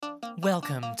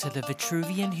Welcome to the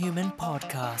Vitruvian Human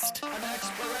Podcast. An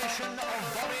exploration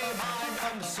of body, mind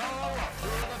and soul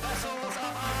through the vessels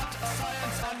of art,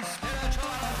 science and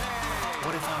spirituality.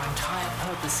 What if our entire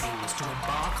purpose here was to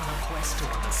embark on a quest to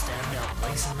understand our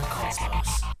place in the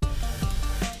cosmos?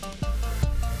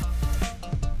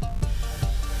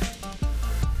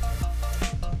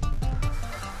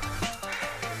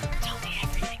 Tell me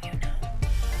everything you know.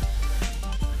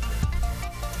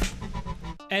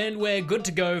 And we're good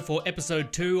to go for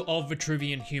episode 2 of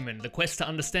Vitruvian Human, the quest to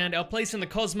understand our place in the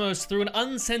cosmos through an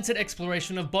uncensored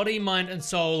exploration of body, mind and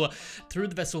soul through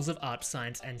the vessels of art,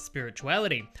 science and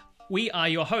spirituality. We are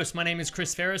your hosts. My name is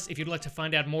Chris Fehres. If you'd like to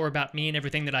find out more about me and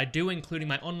everything that I do, including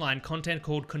my online content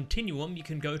called Continuum, you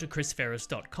can go to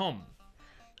chrisfehres.com.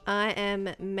 I am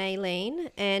Maileen,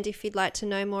 and if you'd like to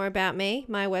know more about me,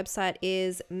 my website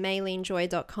is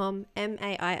maileenjoy.com,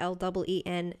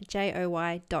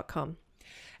 maileenjoy.com.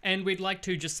 And we'd like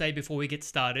to just say before we get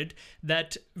started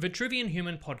that Vitruvian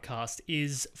Human Podcast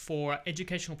is for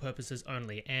educational purposes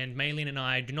only, and Maileen and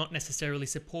I do not necessarily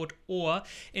support or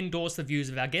endorse the views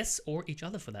of our guests or each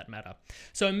other for that matter.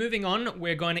 So moving on,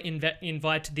 we're going to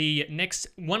invite the next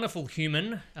wonderful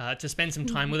human to spend some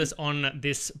time with us on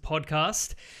this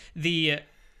podcast. The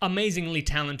amazingly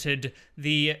talented,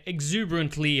 the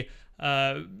exuberantly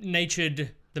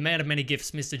natured, the man of many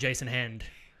gifts, Mr. Jason Hand.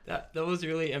 That was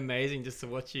really amazing just to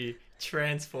watch you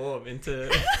transform into...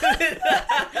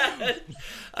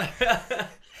 I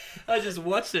just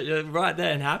watched it right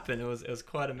there and happen. It was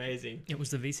quite amazing. It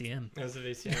was the VCM. It was the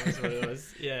VCM, that's what it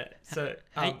was. Yeah. So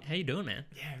how you doing, man?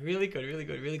 yeah, really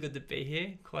good to be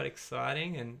here. Quite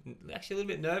exciting and actually a little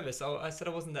bit nervous. I said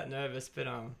I wasn't that nervous, but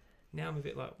now I'm a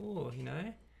bit like, oh, you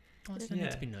know. Oh, there's no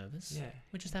need to be nervous. Yeah.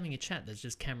 We're just having a chat. There's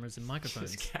just cameras and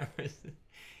microphones. Just cameras,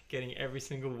 getting every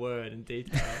single word in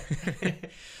detail.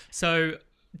 So,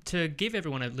 to give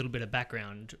everyone a little bit of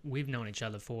background, we've known each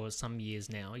other for some years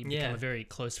now. You've become a very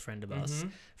close friend of ours.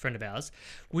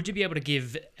 Would you be able to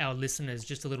give our listeners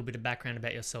just a little bit of background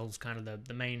about yourselves, kind of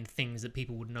the main things that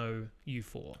people would know you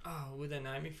for? Oh, would they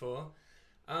know me for?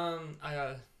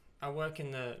 I work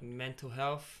in the mental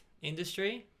health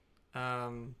industry.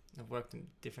 I've worked in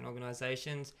different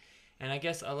organizations, and I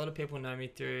guess a lot of people know me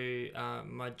through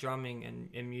my drumming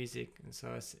and music, and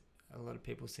so a lot of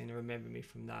people seem to remember me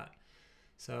from that.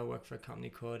 So I work for a company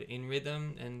called In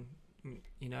Rhythm, and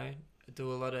you know, I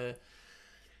do a lot of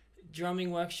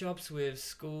drumming workshops with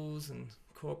schools and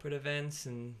corporate events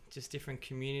and just different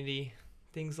community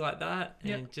things like that.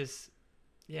 And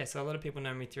so a lot of people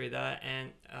know me through that.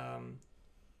 And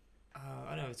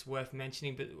I don't know if it's worth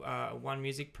mentioning, but one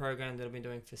music program that I've been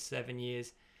doing for 7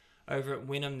 years over at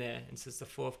Wynnum there, and so it's the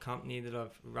 4th company that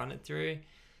I've run it through, and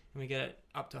we get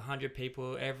up to 100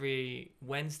 people every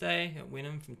Wednesday at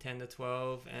Wynnum from 10 to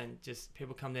 12, and just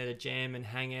people come there to jam and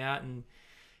hang out and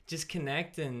just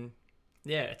connect. And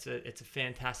yeah, it's a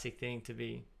fantastic thing to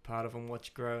be part of and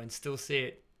watch grow and still see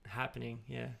it happening.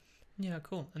 Yeah,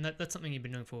 cool. And that's something you've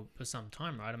been doing for some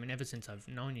time, right? I mean, ever since I've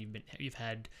known you've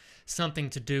had something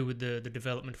to do with the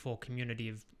development for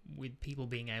community with people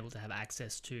being able to have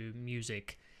access to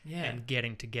music and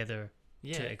getting together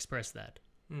to express that.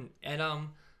 And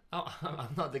I'm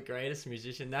not the greatest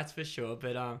musician, that's for sure,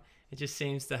 but it just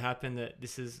seems to happen that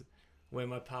this is where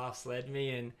my paths led me,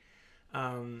 and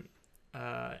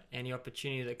any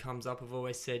opportunity that comes up, I've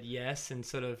always said yes and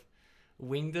sort of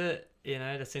winged it. You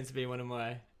know, that seems to be one of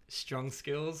my strong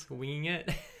skills, winging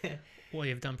it. Well,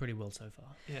 you've done pretty well so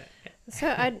far. Yeah. So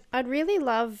I'd really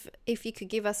love if you could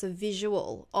give us a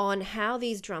visual on how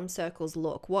these drum circles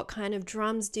look. What kind of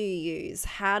drums do you use?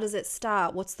 How does it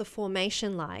start? What's the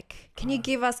formation like? Can you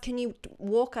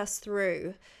walk us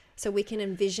through so we can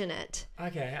envision it?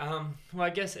 Okay. Well, I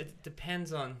guess it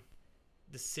depends on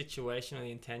the situation or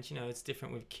the intention. You know, it's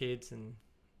different with kids and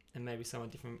maybe someone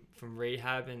different from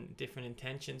rehab and different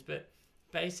intentions, but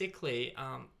basically,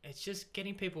 it's just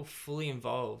getting people fully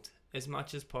involved as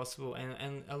much as possible.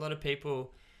 And a lot of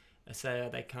people say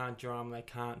they can't drum, they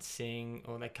can't sing,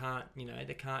 or they can't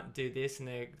do this, and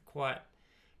they're quite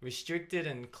restricted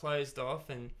and closed off.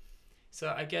 And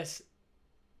so I guess,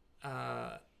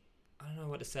 I don't know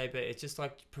what to say, but it's just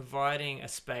like providing a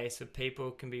space where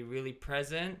people can be really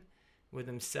present with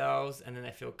themselves, and then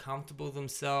they feel comfortable with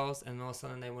themselves, and all of a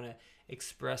sudden they want to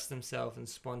express themselves, and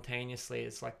spontaneously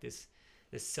it's like this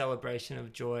celebration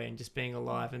of joy and just being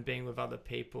alive and being with other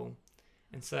people.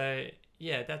 And so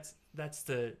yeah, that's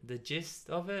the gist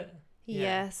of it.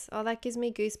 Yes. Oh, that gives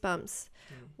me goosebumps.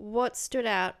 What stood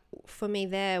out for me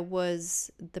there was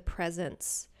the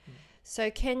presence. So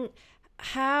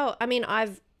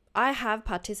I have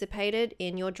participated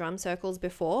in your drum circles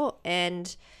before,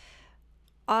 and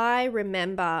I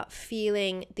remember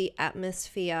feeling the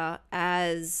atmosphere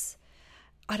as,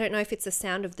 I don't know if it's the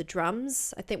sound of the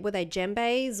drums. I think, were they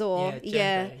djembes or?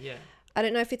 Yeah, yeah. I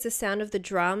don't know if it's the sound of the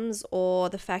drums or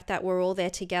the fact that we're all there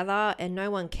together and no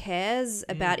one cares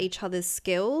about each other's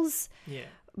skills. Yeah.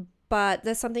 But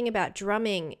there's something about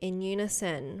drumming in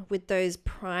unison with those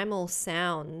primal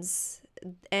sounds,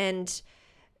 and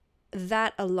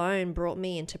that alone brought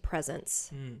me into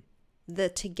presence. The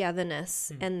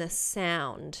togetherness and the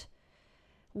sound.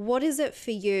 What is it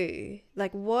for you?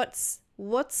 Like, what's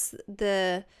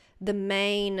the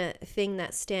main thing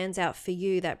that stands out for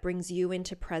you that brings you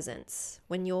into presence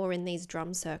when you're in these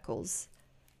drum circles?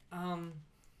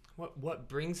 What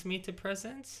brings me to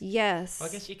presence? Yes. Well,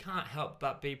 I guess you can't help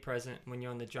but be present when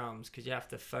you're on the drums, because you have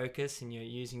to focus and you're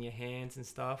using your hands and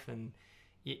stuff, and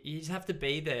you just have to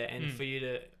be there. And for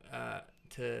you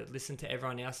to listen to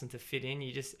everyone else and to fit in,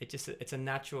 it's a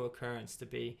natural occurrence to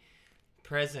be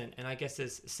present. And I guess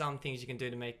there's some things you can do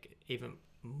to make even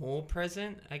more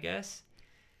present, I guess.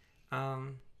 I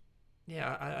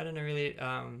don't know really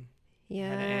how to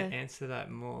answer that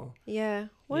more. Yeah.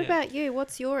 What about you?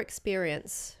 What's your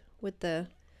experience with the...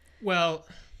 Well,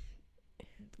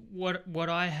 what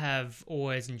I have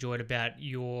always enjoyed about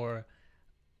your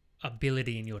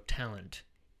ability and your talent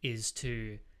is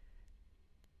to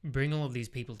bring all of these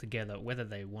people together, whether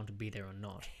they want to be there or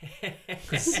not.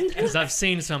 Because I've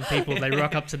seen some people, they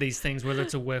rock up to these things, whether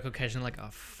it's a work occasion, like, oh,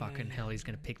 fucking hell, he's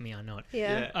going to pick me or not.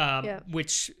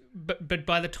 But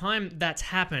by the time that's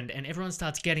happened and everyone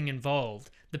starts getting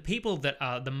involved, the people that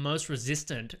are the most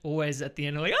resistant always at the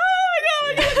end are like, oh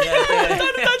my God,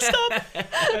 don't stop.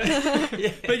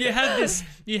 But you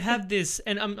have this,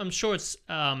 and I'm sure it's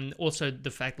also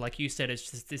the fact, like you said, it's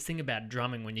just this thing about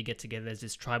drumming. When you get together, there's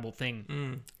this tribal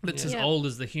thing that's as old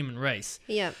as the human race.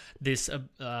 Yeah. This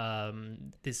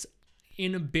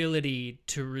inability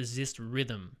to resist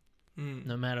rhythm,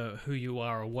 no matter who you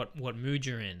are or what mood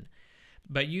you're in.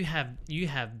 But you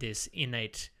have this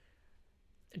innate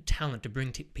talent to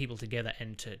bring people together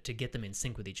and to get them in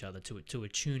sync with each other, to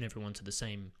attune everyone to the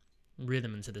same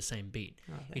rhythm and to the same beat.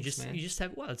 Oh, thanks, you just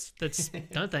have, well, that's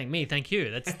don't thank me, thank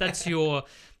you.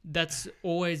 That's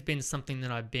always been something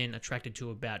that I've been attracted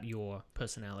to about your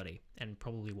personality, and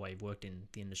probably why you've worked in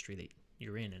the industry that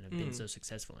you're in and have been so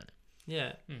successful in it.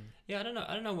 Yeah. I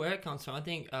don't know where it comes from. I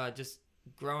think just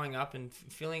growing up and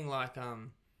feeling like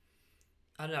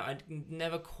I don't know, I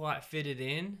never quite fitted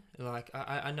in. Like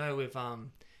I know with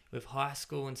high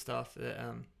school and stuff that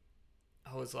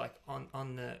I was like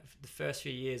on the first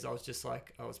few years, I was just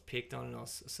like, I was picked on and I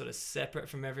was sort of separate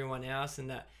from everyone else, and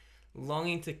that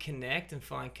longing to connect and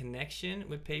find connection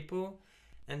with people.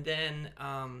 And then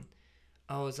I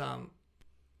was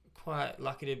quite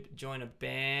lucky to join a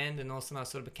band, and also I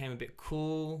sort of became a bit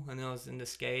cool, and then I was into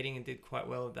skating and did quite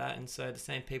well at that. And so the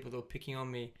same people that were picking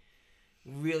on me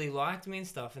really liked me and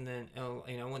stuff, and then I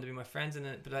wanted to be my friends, and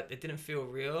then but it didn't feel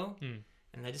real,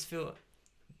 and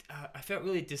I felt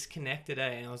really disconnected,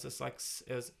 and I was just like,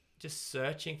 it was just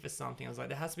searching for something. I was like,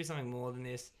 there has to be something more than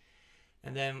this.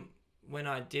 And then when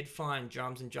I did find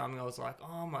drums and drumming, I was like,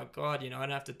 oh my God, I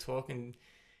don't have to talk and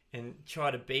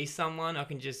try to be someone. I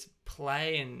can just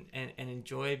play and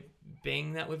enjoy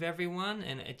being that with everyone,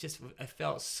 and it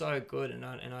felt so good. And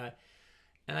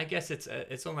I guess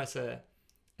it's almost a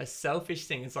selfish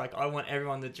thing. It's like I want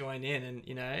everyone to join in,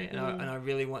 and I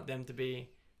really want them to be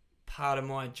part of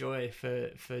my joy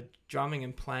for drumming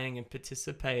and playing and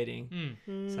participating.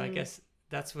 So I guess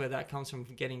that's where that comes from,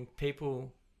 getting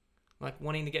people, like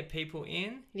wanting to get people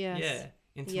in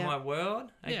into my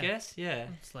world, I guess.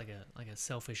 It's like a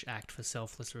selfish act for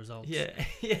selfless results.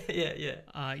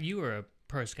 Yeah. You were a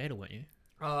pro skater, weren't you?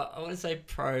 I want to say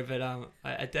pro, but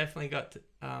I definitely got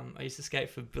I used to skate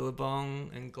for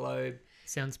Billabong and Globe.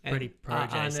 Sounds pretty pro,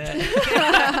 Jason.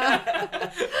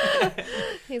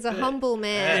 He's a humble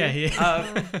man.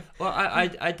 Well,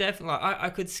 I definitely, I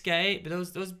could skate, but there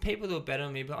was people that were better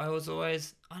than me, but I was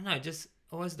always, I don't know, just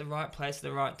always the right place at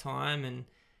the right time, and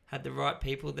had the right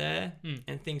people there,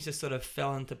 and things just sort of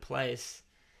fell into place.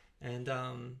 And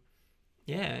and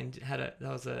that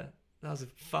was a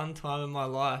fun time in my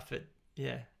life. But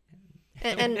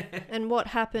And what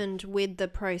happened with the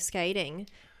pro skating?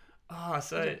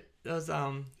 So it was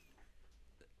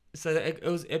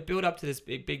it built up to this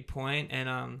big point,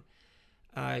 and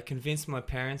I convinced my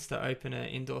parents to open an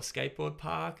indoor skateboard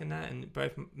park and that, and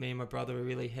both me and my brother were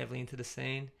really heavily into the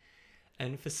scene.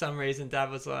 And for some reason,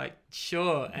 Dad was like,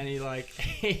 sure. And he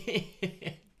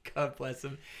God bless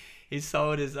him, he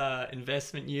sold his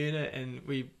investment unit, and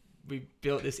we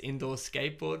built this indoor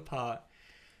skateboard park.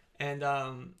 And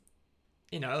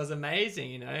it was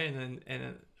amazing,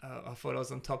 and I thought I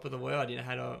was on top of the world. You know,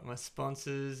 had my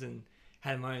sponsors and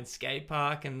had my own skate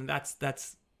park, and that's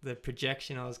the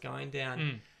projection I was going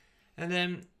down. And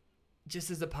then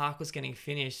just as the park was getting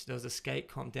finished, there was a skate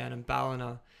comp down in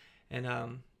Ballina,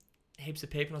 and heaps of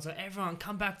people. And I was like, everyone,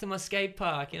 come back to my skate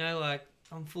park. You know, like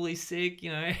I'm fully sick.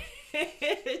 You know,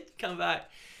 come back.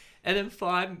 And then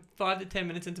 5 to 10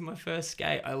 minutes into my first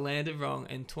skate, I landed wrong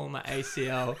and tore my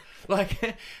ACL.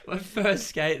 Like my first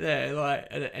skate there,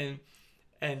 like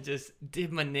and just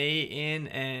did my knee in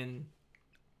and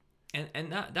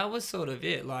that was sort of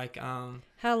it. Like How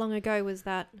long ago was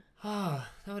that? that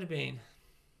would have been,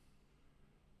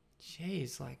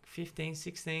 like 15,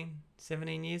 16,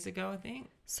 17 years ago, I think.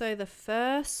 So the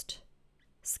first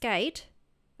skate,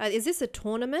 is this a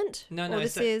tournament? No, Or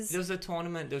there was a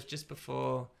tournament that was just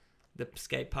before the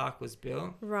skate park was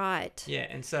built. Right. Yeah,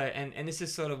 and so and this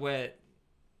is sort of where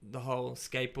the whole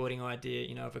skateboarding idea,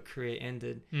 you know, of a career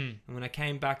ended. And when I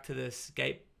came back to the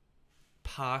skate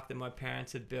park that my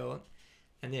parents had built,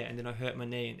 and then I hurt my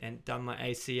knee and done my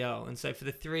ACL. And so for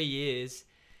the 3 years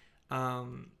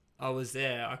I was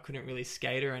there, I couldn't really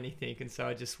skate or anything, and so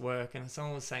I just work. And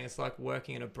someone was saying it's like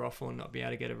working in a brothel and not being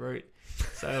able to get a root.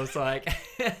 So it was like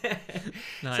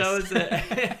Nice. I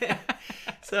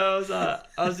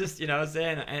was just, you know, I was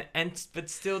there, but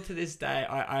still to this day,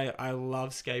 I love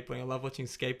skateboarding. I love watching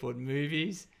skateboard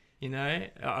movies. You know,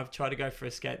 I've tried to go for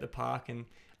a skate at the park, and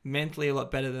mentally a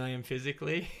lot better than I am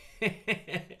physically.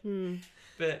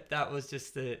 But that was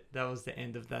the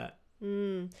end of that.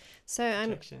 So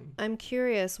projection. I'm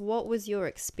curious, what was your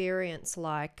experience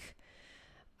like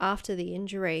after the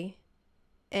injury?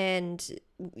 And,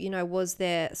 you know, was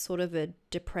there sort of a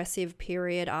depressive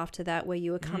period after that where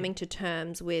you were coming to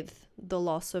terms with the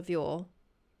loss of your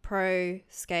pro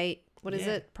skate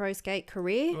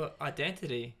career? Well,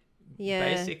 identity.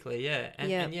 Yeah. Basically, yeah. And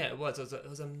yeah, it was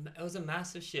a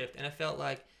massive shift, and I felt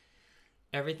like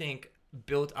everything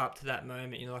built up to that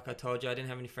moment. You know, like I told you, I didn't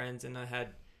have any friends, and I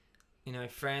had, you know,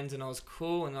 friends, and I was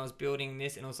cool, and I was building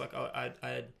this, and I was like, I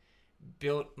had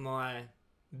built my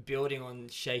building on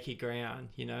shaky ground,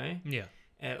 you know. Yeah.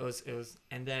 And it was,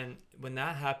 and then when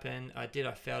that happened, I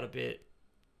felt a bit,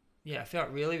 I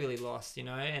felt really, really lost, you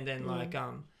know. And then like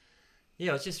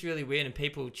it was just really weird, and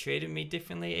people treated me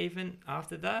differently even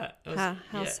after that. It was,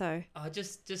 How so? I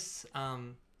just I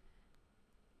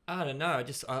don't know.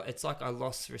 It's like I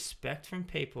lost respect from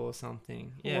people or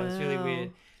something. Yeah, It was really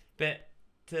weird. But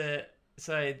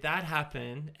so that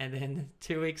happened, and then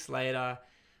 2 weeks later,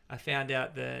 I found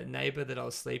out the neighbor that I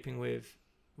was sleeping with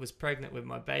was pregnant with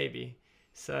my baby.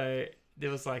 So there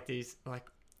was like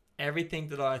everything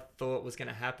that I thought was going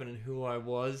to happen and who I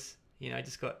was, you know,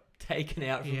 just got taken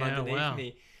out from underneath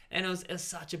me. And it was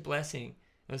such a blessing.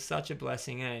 It was such a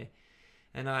blessing, eh?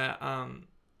 And and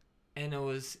it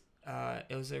was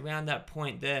around that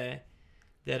point there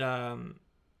that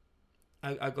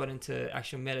I got into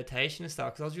actual meditation and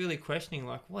stuff, because I was really questioning,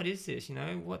 like, what is this? You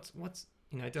know, what's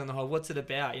you know, doing the whole what's it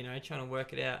about? You know, trying to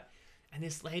work it out. And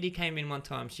this lady came in one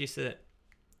time. She used to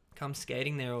come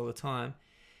skating there all the time,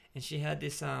 and she had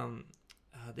this book,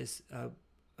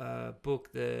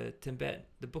 the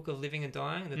Book of Living and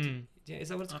Dying. Is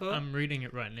that what it's called? I'm reading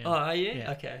it right now. Oh, are you?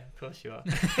 Yeah. Okay, of course you are.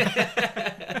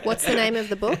 What's the name of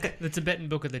the book? The Tibetan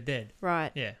Book of the Dead.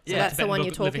 Right. Yeah. So that's the Tibetan one Book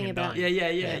you're of Living talking and about.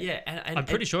 Dying. Yeah. And I'm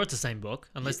pretty sure it's the same book,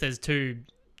 unless there's two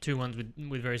ones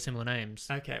with very similar names.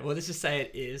 Okay, well, let's just say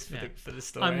it is for the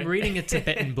story. I'm reading a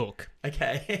Tibetan book.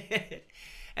 Okay.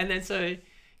 And then so,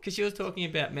 because she was talking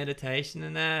about meditation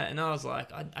and that, and I was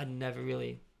like, I never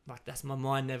really, like, my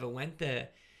mind never went there.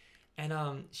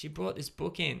 And she brought this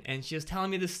book in, and she was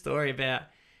telling me this story about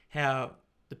how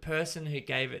the person who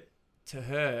gave it to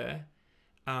her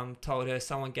told her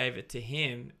someone gave it to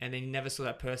him, and then he never saw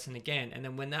that person again. And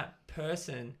then when that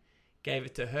person gave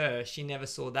it to her, she never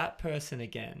saw that person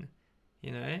again,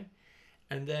 you know.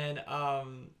 And then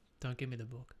Don't give me the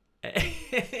book.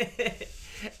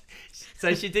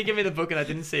 So she did give me the book, and I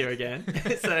didn't see her again.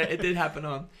 So it did happen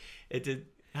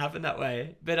that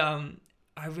way. But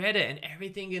I read it, and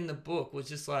everything in the book was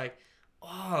just like,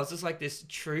 oh, it was just like this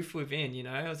truth within, you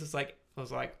know. I was like,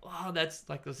 oh, that's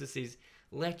like, there's just these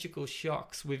electrical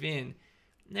shocks within.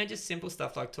 And they're just simple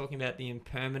stuff like talking about the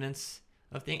impermanence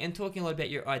of things, and talking a lot about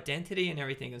your identity and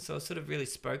everything. And so it sort of really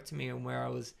spoke to me and where I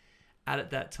was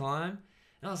at that time.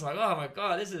 And I was like, oh my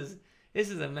God, this is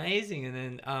amazing. And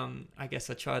then I guess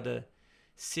I tried to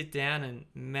sit down and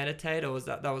meditate, or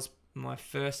that was my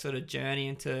first sort of journey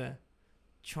into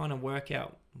trying to work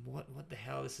out what the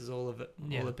hell this is all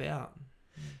about.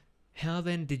 How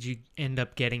then did you end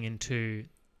up getting into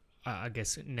I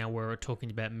guess now we're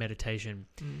talking about meditation,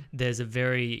 there's a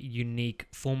very unique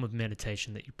form of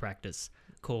meditation that you practice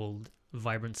called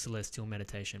vibrant celestial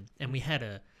meditation. And we had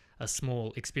a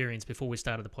small experience before we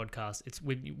started the podcast.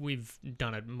 We've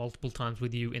done it multiple times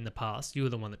with you in the past. You were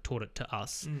the one that taught it to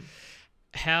us.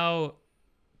 How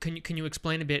can you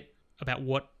explain a bit about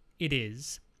what it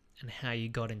is and how you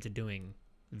got into doing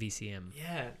VCM?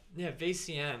 Yeah,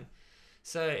 VCM.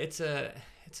 So it's a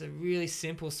really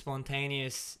simple,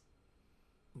 spontaneous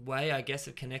way, I guess,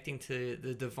 of connecting to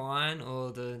the divine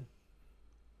or the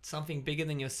something bigger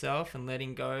than yourself and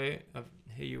letting go of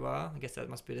who you are. I guess that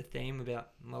must be the theme about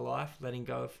my life, letting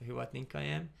go of who I think I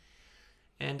am.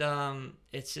 And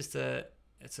it's a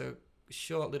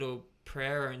short little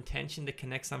prayer or intention to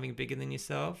connect something bigger than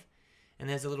yourself. And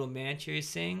there's a little mantra you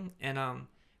sing. And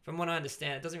from what I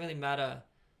understand, it doesn't really matter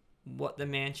what the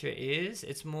mantra is.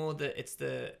 It's more it's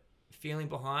the feeling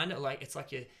behind it. Like it's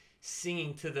like you're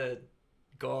singing to the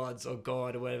gods or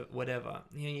God or whatever.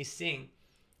 You know, you sing,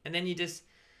 and then you just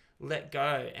let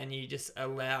go, and you just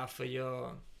allow for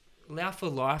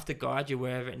life to guide you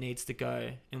wherever it needs to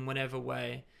go in whatever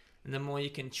way. And the more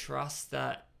you can trust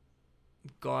that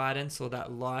guidance or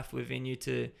that life within you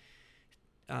to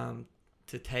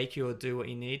take you or do what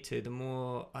you need to, the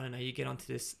more, I don't know, you get onto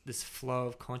this flow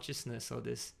of consciousness, or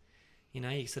this, you know,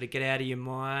 you sort of get out of your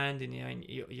mind, and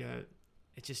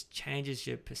it just changes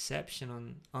your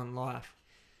perception on life.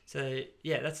 So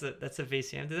yeah, that's a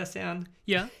VCM. Does that sound?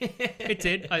 Yeah, it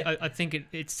did. I think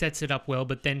it sets it up well,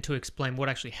 but then to explain what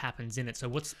actually happens in it. So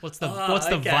what's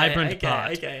the vibrant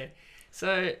part? Okay.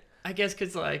 So I guess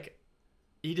because like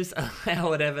you just allow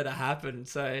whatever to happen,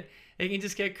 so it can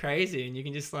just get crazy, and you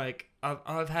can just like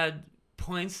I've had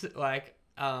points like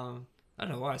I don't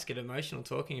know why I just get emotional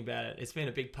talking about it. It's been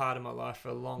a big part of my life for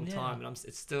a long time, and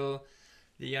it's still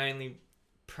the only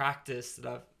practice that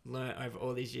I've learned over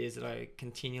all these years that I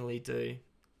continually do.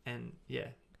 And yeah,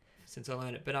 since I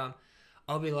learned it, but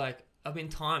I'll be like, I've been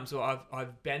times where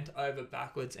I've bent over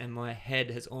backwards and my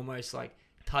head has almost like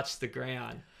touched the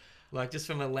ground, like just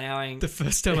from allowing. The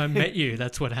first time I met you,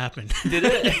 that's what happened. Did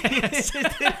it? Yes.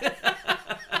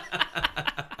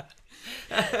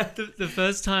 The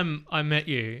first time I met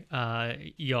you,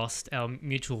 Yost, our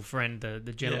mutual friend,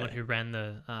 the gentleman who ran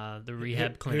the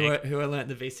rehab clinic, who I learnt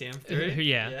the VCM through.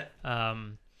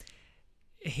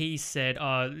 He said,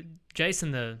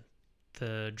 Jason,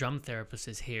 the drum therapist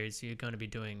is here. You're going to be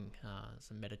doing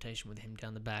some meditation with him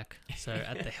down the back. So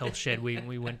at the health shed,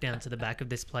 we went down to the back of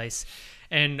this place,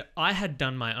 and I had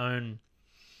done my own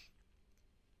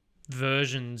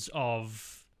versions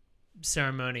of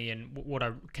ceremony, and what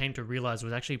I came to realize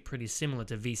was actually pretty similar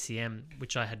to VCM,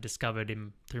 which I had discovered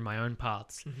through my own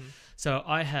paths. Mm-hmm. So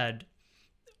I had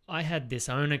this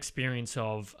own experience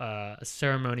of a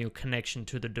ceremonial connection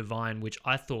to the divine, which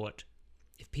I thought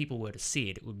if people were to see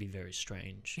it, it would be very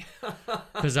strange,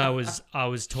 because I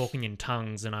was talking in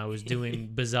tongues and I was doing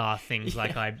bizarre things.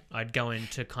 Like I'd go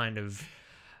into kind of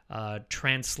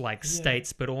trance-like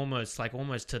states, but almost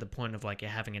to the point of like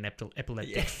you're having an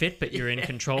epileptic fit, but you're in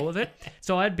control of it.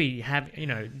 So I'd be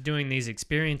doing these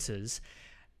experiences,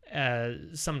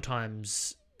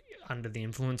 sometimes under the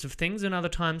influence of things and other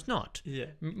times not. Yeah.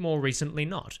 More recently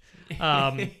not.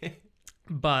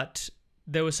 But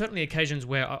there were certainly occasions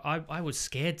where I was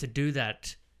scared to do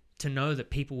that, to know that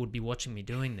people would be watching me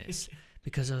doing this,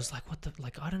 because I was like,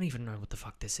 I don't even know what the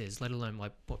fuck this is, let alone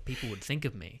like what people would think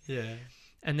of me. Yeah.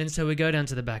 And then so we go down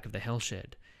to the back of the hell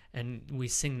shed and we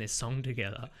sing this song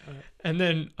together. And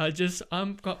then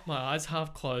I'm got my eyes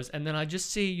half closed, and then I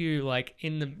just see you like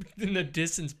in the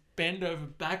distance bend over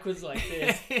backwards like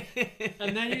this.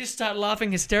 And then you just start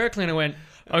laughing hysterically, and I went,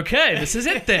 okay, this is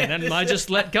it then. And I just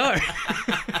let go.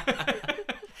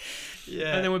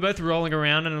 Yeah. And then we're both rolling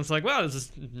around, and it's like, wow, this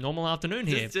is a normal afternoon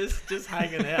here. Just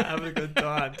hanging out, having a good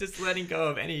time. Just letting go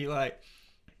of any, like,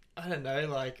 I don't know,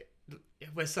 like,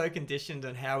 we're so conditioned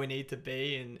on how we need to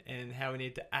be and how we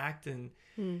need to act, and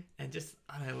just,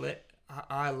 I don't know,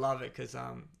 I love it because,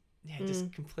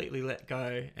 just completely let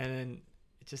go, and then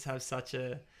just have such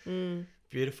a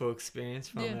beautiful experience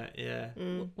from it. Yeah.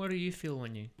 What do you feel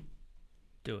when you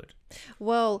do it?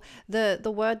 Well, the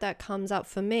word that comes up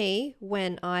for me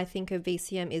when I think of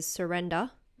VCM is surrender.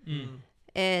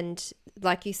 And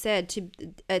like you said,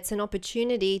 it's an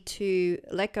opportunity to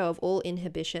let go of all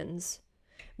inhibitions,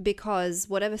 because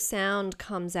whatever sound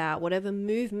comes out, whatever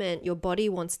movement your body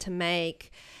wants to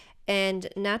make, and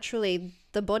naturally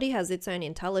the body has its own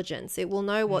intelligence. It will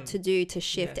know what to do to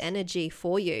shift energy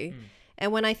for you.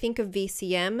 And when I think of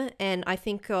VCM and I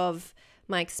think of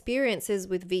my experiences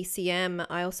with VCM,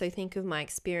 I also think of my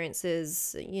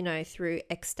experiences, through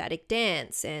ecstatic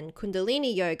dance and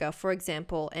Kundalini yoga, for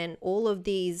example, and all of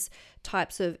these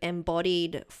types of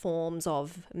embodied forms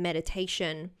of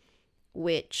meditation,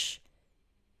 which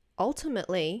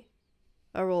ultimately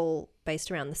are all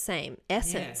based around the same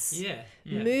essence. Yeah.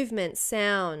 Movement,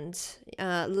 sound,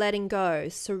 letting go,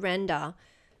 surrender,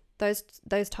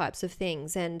 those types of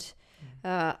things. And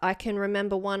I can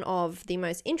remember one of the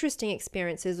most interesting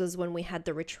experiences was when we had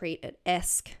the retreat at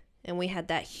Esk, and we had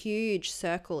that huge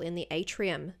circle in the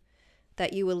atrium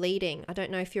that you were leading. I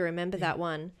don't know if you remember that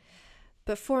one,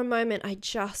 but for a moment I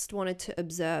just wanted to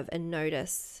observe and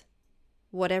notice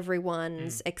what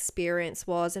everyone's experience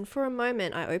was. And for a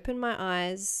moment I opened my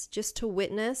eyes just to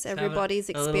witness everybody's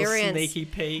experience. A little sneaky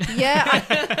peek. Yeah,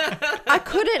 I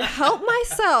couldn't help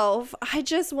myself. I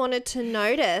just wanted to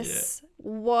notice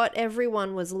what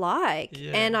everyone was like.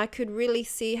 Yeah. And I could really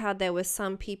see how there were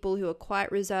some people who were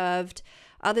quite reserved.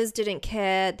 Others didn't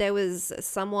care. There was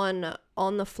someone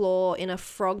on the floor in a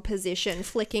frog position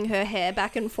flicking her hair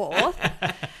back and forth.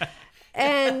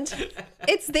 And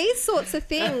it's these sorts of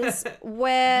things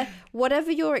where whatever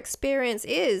your experience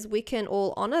is, we can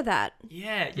all honor that.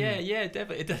 Yeah,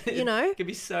 definitely. It can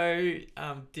be so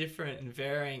different and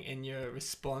varying in your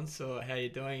response or how you're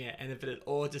doing it, but it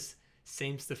all just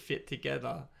seems to fit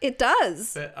together. It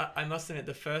does. But I must admit,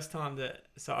 the first time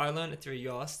so I learned it through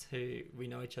Yost, who we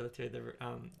know each other through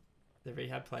the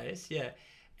rehab place,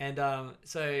 and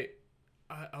so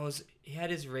he had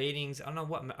his readings. I don't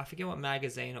know I forget what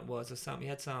magazine it was or something. He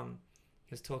had some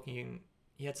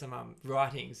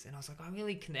writings, and I was like, I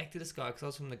really connected this guy because I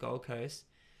was from the Gold Coast,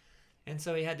 and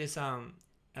so he had this and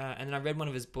then I read one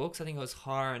of his books. I think it was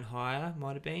Higher and Higher,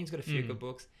 might have been. He's got a few good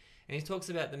books, and he talks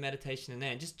about the meditation in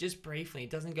there. And just briefly, he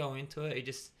doesn't go into it. He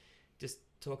just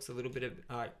talks a little bit of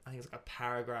I think it's like a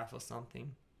paragraph or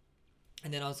something,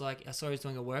 and then I saw he was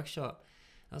doing a workshop.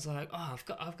 I was like,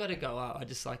 I've got to go up.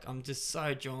 I'm just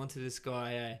so drawn to this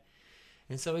guy,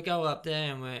 And so we go up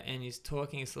there and he's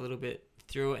talking us a little bit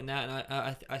through it and that.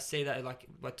 And I see that like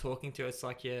by talking to it, it's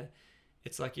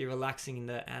like you're relaxing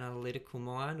the analytical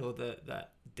mind or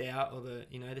that doubt or the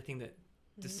thing that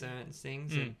discerns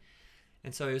things.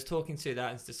 And so he was talking to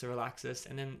that and just to relax us.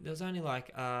 And then there was only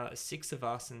like 6 of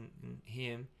us and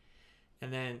him.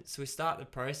 And then so we start the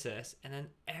process, and then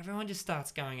everyone just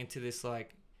starts going into this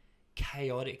like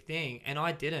chaotic thing, and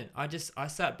I didn't. I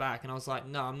sat back and I was like,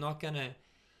 no, I'm not gonna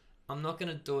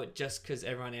do it just because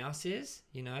everyone else is,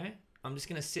 I'm just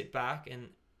gonna sit back and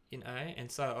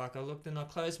and so like I looked and I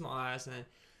closed my eyes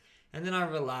and then I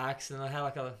relaxed and I had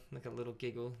like a little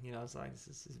giggle, I was like,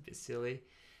 this is a bit silly.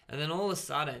 And then all of a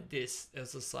sudden it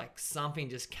was just like something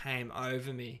just came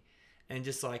over me, and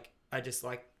just like I just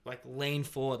like leaned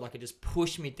forward, like it just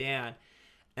pushed me down.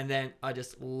 And then I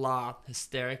just laughed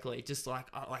hysterically, just like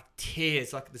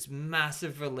tears, like this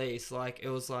massive release. Like it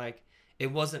was like,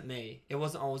 it wasn't me. I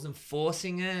wasn't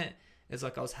forcing it. It's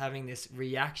like I was having this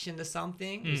reaction to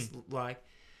something. Just like,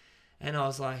 and I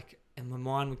was like, and my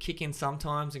mind would kick in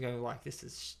sometimes and go like, this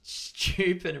is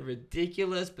stupid and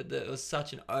ridiculous. But it was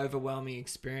such an overwhelming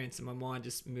experience, and my mind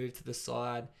just moved to the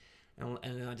side, and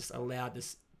then I just allowed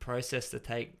this process to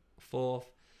take forth.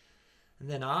 And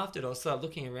then after it, I started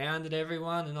looking around at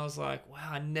everyone, and I was like,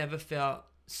 wow, I never felt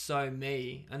so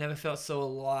me. I never felt so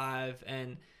alive,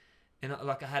 and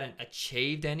like I hadn't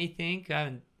achieved anything.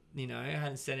 I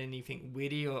hadn't said anything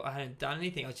witty, or I hadn't done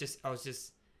anything. I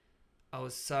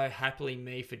was so happily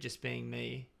me for just being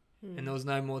me, and there was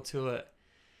no more to it.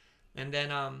 And then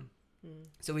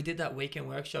so we did that weekend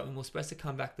workshop, and we were supposed to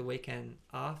come back the weekend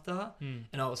after,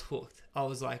 and I was hooked. I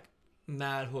was like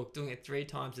mad hooked, doing it 3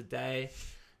 times a day.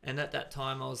 And at that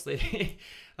time I was living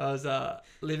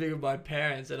with my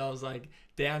parents, and I was like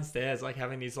downstairs, like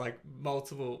having these like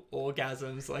multiple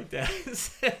orgasms like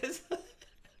downstairs.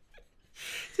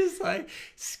 Just like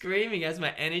screaming as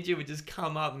my energy would just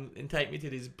come up and take me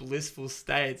to these blissful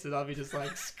states, and I'd be just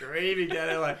like screaming down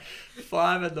at like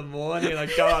 5 a.m, and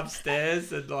I'd go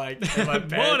upstairs and like and my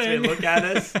parents would look at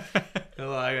us. They're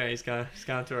like, oh, he's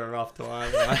going through a rough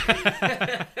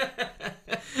time.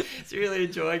 He's really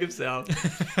enjoying himself.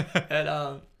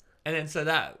 And then so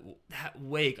that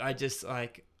week I just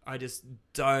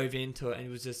dove into it, and it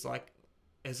was just like,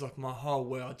 it's like my whole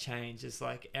world changed. It's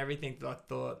like everything that I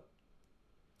thought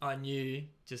I knew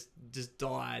just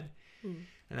died.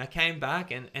 And I came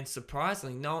back, and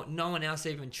surprisingly no one else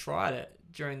even tried it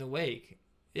during the week.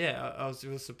 I was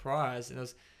real surprised. And there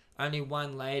was only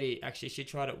one lady, actually, she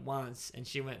tried it once, and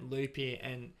she went loopy,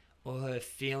 and all her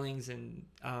feelings and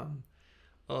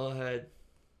all her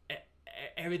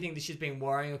everything that she's been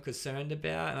worrying or concerned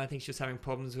about, and I think she was having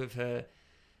problems with her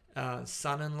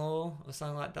son-in-law or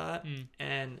something like that,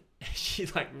 and she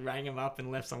like rang him up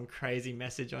and left some crazy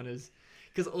message on his,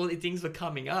 because all the things were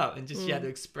coming up, and just she had to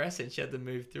express it, and she had to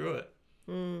move through it,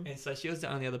 and so she was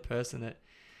the only other person that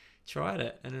tried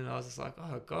it, and then I was just like,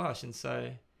 oh gosh, and so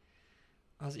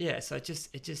so it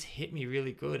just hit me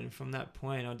really good, and from that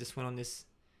point I just went on this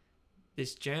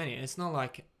journey, and it's not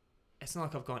like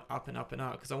I've gone up and up and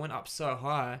up, because I went up so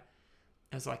high.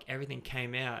 It's like everything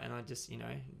came out, and I just,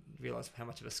 realized how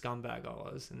much of a scumbag I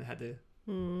was, and I had to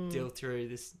go through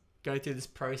this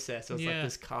process. It was like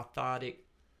this cathartic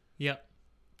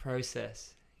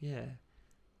process. Yeah.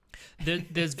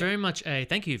 There's very much a,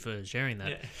 thank you for sharing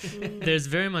that. Yeah. There's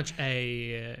very much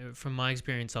a, from my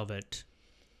experience of it,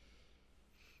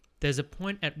 there's a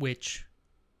point at which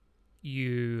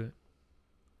you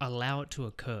allow it to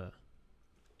occur,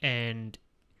 and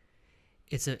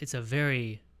it's a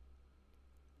very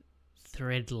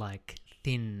thread-like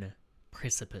thin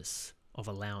precipice of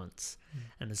allowance,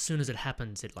 and as soon as it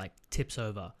happens, it like tips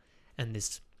over, and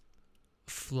this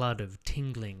flood of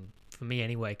tingling, for me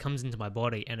anyway, comes into my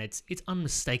body, and it's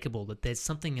unmistakable that there's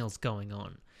something else going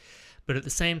on, but at the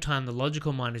same time the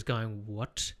logical mind is going,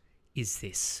 what is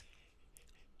this?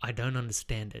 I don't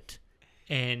understand it.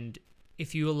 And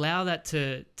if you allow that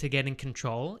to get in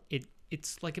control,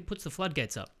 it's like it puts the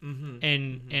floodgates up,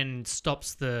 and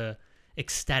stops the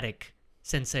ecstatic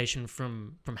sensation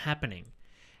from happening.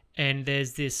 And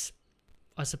there's this,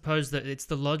 I suppose that it's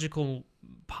the logical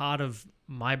part of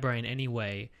my brain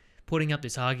anyway, putting up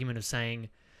this argument of saying,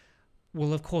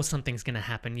 well, of course something's going to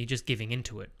happen, you're just giving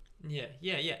into it. Yeah,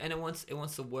 and it wants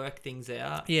to work things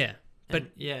out. Yeah.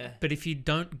 But if you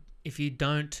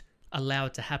don't allow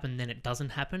it to happen, then it doesn't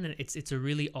happen, and it's a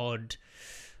really odd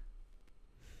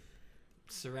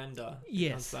surrender.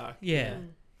 Yes.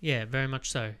 Yeah, very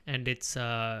much so. And it's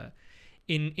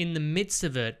in the midst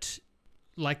of it,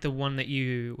 like the one that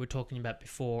you were talking about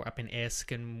before up in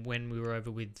Esk, and when we were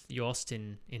over with Yost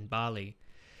in Bali,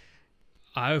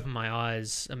 I opened my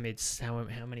eyes amidst how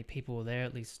many people were there,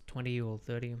 at least 20 or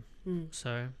 30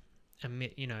 so,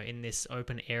 in this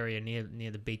open area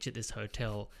near the beach at this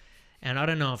hotel. And I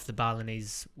don't know if the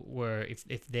Balinese were,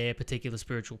 if their particular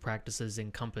spiritual practices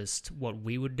encompassed what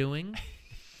we were doing,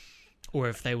 or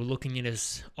if they were looking at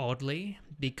us oddly,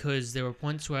 because there were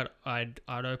points where I'd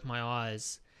open my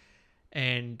eyes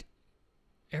and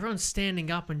everyone's standing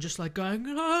up and just like going,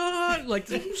 ah, like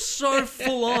so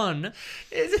full on.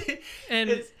 It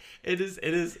is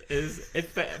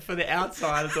for the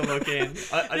outsider to look in.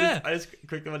 I just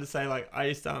quickly want to say, like, I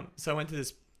used to, so I went to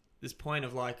this point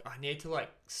of like, I need to like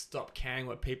stop caring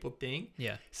what people think.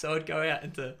 Yeah. So I'd go out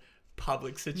into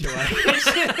public situations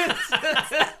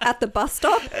At the bus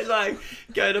stop, and like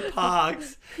go to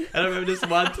parks. And I remember this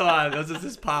one time, there was just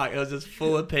this park, it was just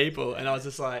full of people, and I was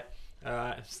just like, all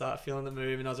right, start feeling the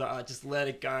move, and I was like, all right, just let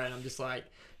it go, and I'm just like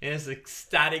in this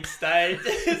ecstatic state,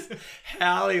 just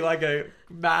howling like a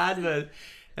madman.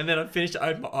 And then I finished to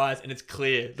open my eyes, and it's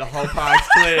clear. The whole park's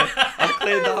clear. I've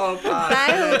cleared the whole park.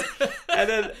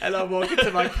 And I walk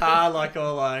into my car like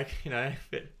all like,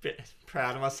 bit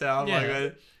proud of myself. Yeah.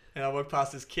 Like, and I walk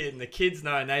past this kid, and the kids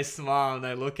know, and they smile, and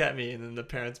they look at me, and then the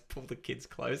parents pull the kids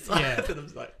closer. Yeah. And I'm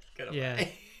just like, get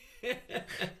away. Yeah.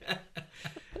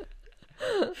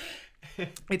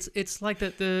 It's like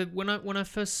that when I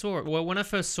first saw it. Well, when I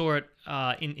first saw it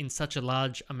in such a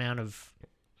large amount of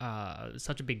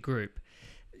such a big group,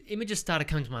 images started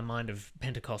coming to my mind of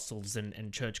Pentecostals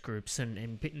and church groups and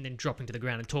then dropping to the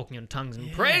ground and talking in tongues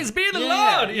and praise be the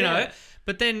Lord, you know.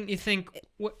 But then you think,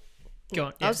 what? Go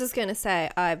on. I was just going to say,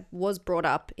 I was brought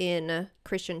up in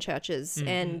Christian churches,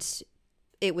 and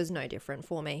it was no different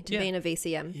for me to be in a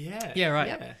VCM. Yeah,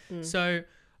 right. Yep. So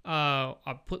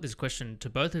I'll put this question to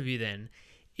both of you then.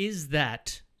 Is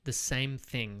that the same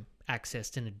thing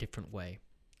accessed in a different way?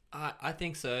 I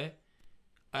think so.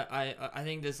 I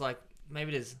think there's like,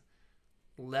 maybe there's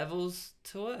levels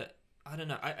to it. I don't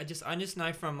know. I just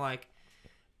know from like,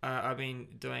 I've been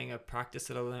doing a practice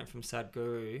that I learned from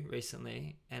Sadhguru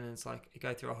recently, and it's like you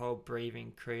go through a whole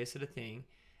breathing kriya sort of thing,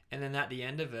 and then at the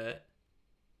end of it,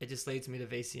 it just leads me to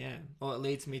VCM, or it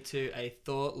leads me to a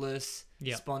thoughtless,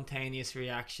 spontaneous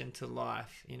reaction to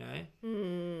life,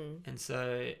 and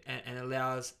so and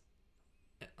allows.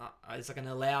 It's like an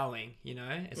allowing,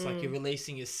 It's like you're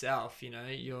releasing yourself,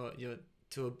 You're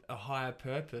to a higher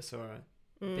purpose or a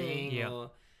being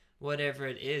or whatever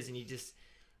it is, and you just.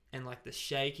 And like the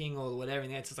shaking or whatever,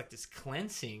 and it's just like this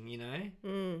cleansing,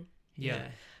 Yeah.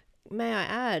 May I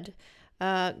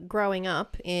add, growing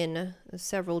up in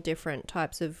several different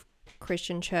types of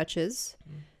Christian churches,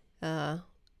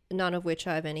 none of which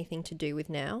I have anything to do with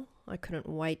now. I couldn't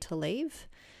wait to leave.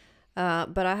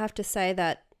 But I have to say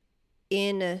that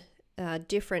in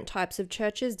different types of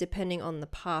churches, depending on the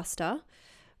pastor,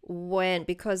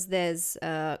 because there's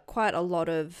quite a lot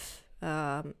of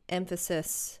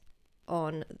emphasis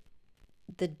on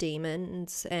the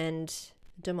demons and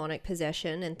demonic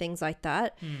possession and things like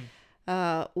that,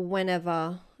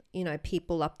 whenever,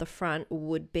 people up the front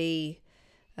would be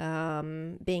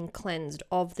being cleansed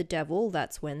of the devil,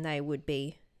 that's when they would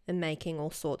be making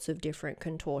all sorts of different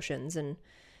contortions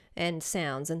and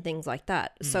sounds and things like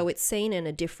that. So it's seen in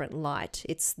a different light.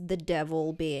 It's the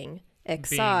devil being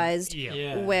excised,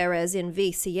 whereas in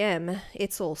VCM,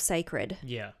 it's all sacred.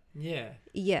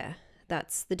 Yeah,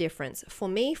 that's the difference. For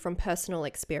me, from personal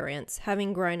experience,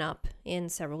 having grown up in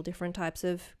several different types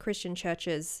of Christian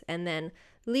churches and then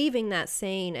leaving that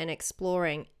scene and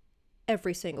exploring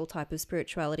every single type of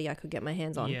spirituality I could get my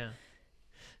hands on. Yeah.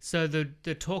 So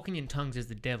the talking in tongues is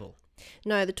the devil.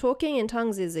 No, the talking in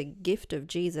tongues is a gift of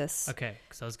Jesus. Okay,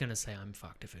 because I was going to say I'm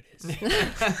fucked if it is.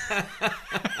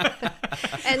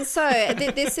 And so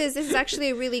this is actually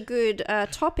a really good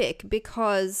topic,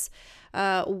 because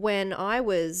when I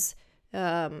was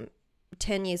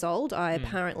 10 years old, I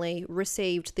apparently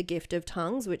received the gift of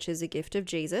tongues, which is a gift of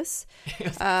Jesus.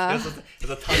 There's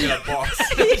a tongue in a box.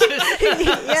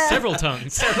 Yeah. Several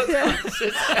tongues. I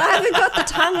haven't got the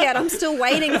tongue yet. I'm still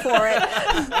waiting for it.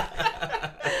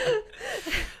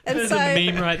 And There's so,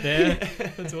 a meme right there.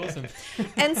 That's awesome.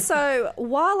 And so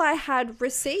while I had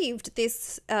received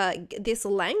this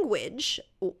language,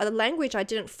 a language I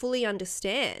didn't fully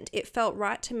understand, it felt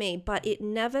right to me, but it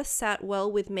never sat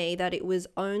well with me that it was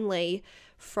only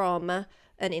from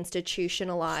an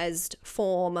institutionalized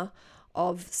form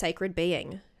of sacred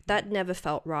being. That never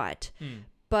felt right.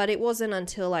 But it wasn't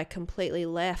until I completely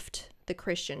left the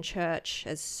Christian church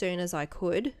as soon as I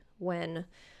could, when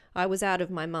I was out of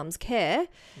my mum's care,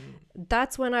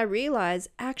 that's when I realized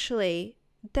actually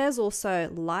there's also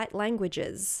light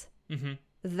languages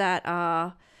that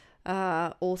are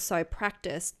also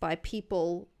practiced by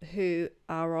people who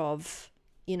are of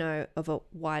a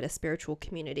wider spiritual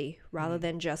community rather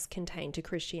than just contained to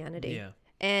Christianity. Yeah.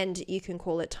 And you can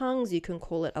call it tongues, you can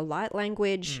call it a light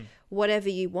language, whatever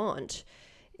you want.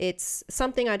 It's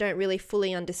something I don't really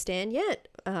fully understand yet,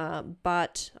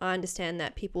 but I understand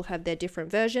that people have their different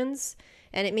versions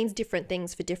and it means different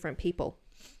things for different people.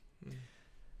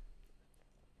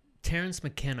 Terence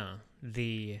McKenna,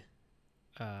 the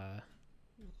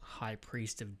high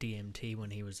priest of DMT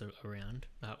when he was around,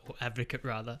 or advocate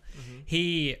rather,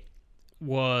 he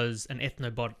was an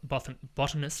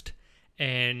ethnobotanist,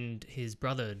 and his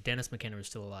brother Dennis McKenna is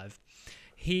still alive.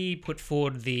 He put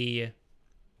forward the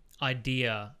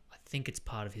idea, I think it's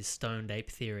part of his stoned ape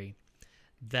theory,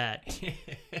 that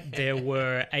there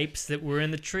were apes that were in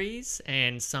the trees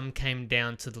and some came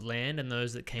down to the land, and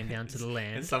those that came down to the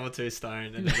land... and some were too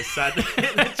stoned and they just sat in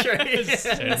the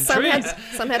trees.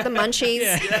 Some had the munchies.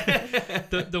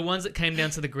 Yeah. The ones that came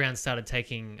down to the ground started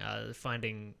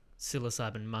finding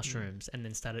psilocybin mushrooms and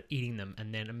then started eating them,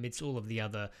 and then amidst all of the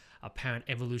other apparent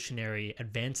evolutionary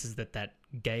advances that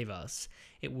gave us,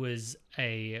 it was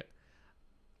a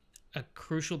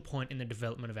crucial point in the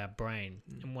development of our brain.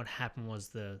 And what happened was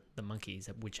the monkeys,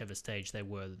 at whichever stage they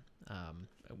were,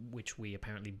 which we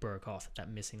apparently broke off at that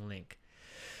missing link,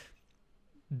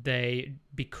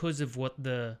 because of what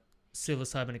the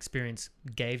psilocybin experience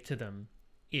gave to them,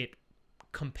 it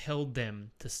compelled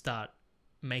them to start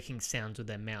making sounds with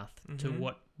their mouth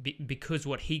because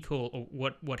what he called,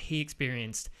 or what he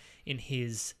experienced in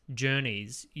his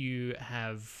journeys, you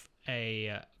have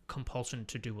a compulsion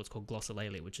to do what's called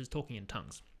glossolalia, which is talking in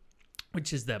tongues,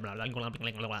 which is the blah, blah, blah,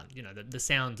 blah, blah, blah, the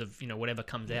sounds of whatever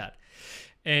comes out.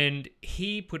 And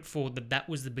he put forward that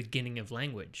was the beginning of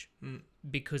language,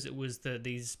 because it was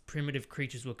these primitive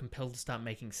creatures were compelled to start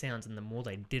making sounds, and the more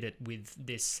they did it with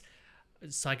this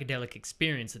psychedelic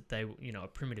experience that they, a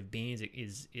primitive being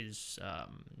is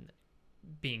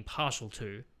being partial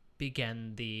to,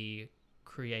 began the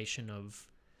creation of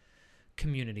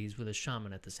communities with a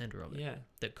shaman at the center of it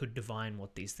that could divine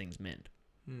what these things meant.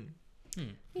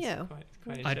 Yeah.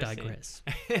 Quite I digress.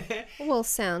 Well,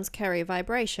 sounds carry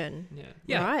vibration.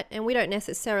 Yeah. Right? And we don't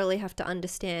necessarily have to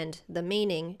understand the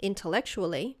meaning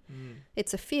intellectually.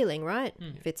 It's a feeling, right?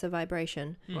 If it's a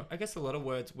vibration. Well, I guess a lot of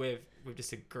words we've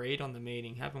just agreed on the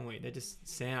meaning, haven't we? They're just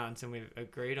sounds and we've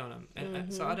agreed on them.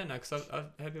 And so I don't know, because I've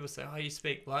heard people say, you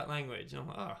speak light language. And I'm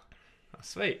like, oh,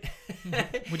 sweet.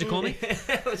 Would you call me?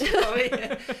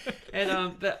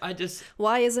 And but I just...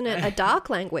 Why isn't it a dark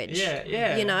language?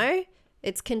 Yeah.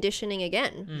 It's conditioning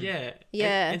again. Yeah.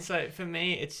 Yeah. And so for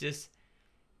me, it's just...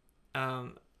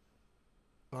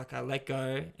 like I let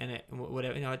go and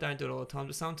whatever, I don't do it all the time,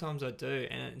 but sometimes I do,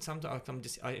 and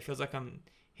sometimes it feels like I'm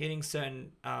hitting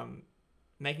certain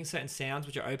making certain sounds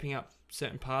which are opening up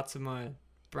certain parts of my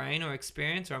brain or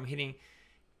experience, or I'm hitting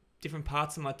different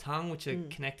parts of my tongue which are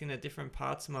connecting to different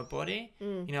parts of my body,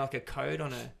 like a code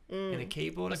on in a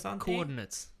keyboard, like or something,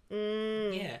 coordinates.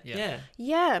 Yeah.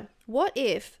 What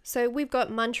if, so we've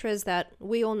got mantras that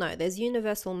we all know. There's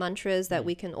universal mantras that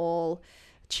we can all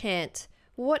chant.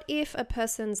 What if a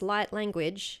person's light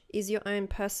language is your own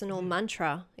personal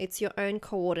mantra? It's your own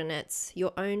coordinates,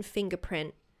 your own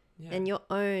fingerprint, and your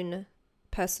own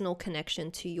personal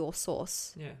connection to your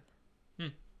source. Yeah.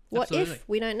 What Absolutely. if?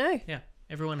 We don't know. Yeah.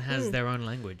 Everyone has their own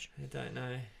language. I don't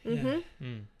know.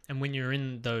 And when you're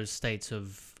in those states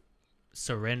of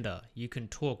surrender, you can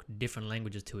talk different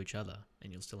languages to each other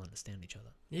and you'll still understand each other.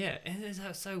 Yeah, and it's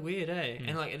so weird, eh?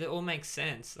 And like it all makes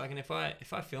sense. Like, and if I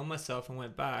filmed myself and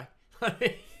went back,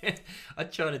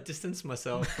 I'd try to distance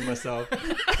myself from myself.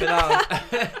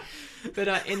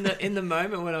 But in the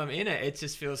moment when I'm in it, it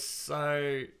just feels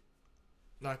so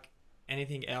like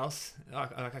anything else.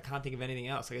 Like I can't think of anything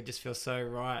else. Like it just feels so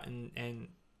right, and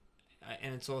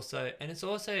it's also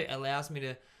allows me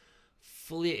to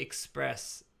fully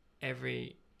express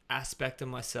every aspect of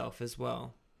myself as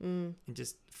well, and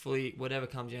just fully whatever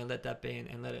comes, let that be,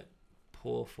 and let it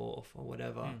pour forth or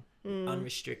whatever,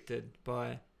 unrestricted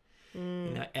by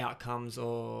outcomes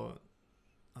or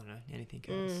I don't know, anything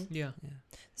else. Yeah.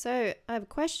 So I have a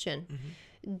question.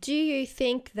 Do you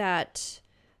think that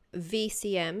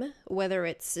VCM, whether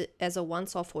it's as a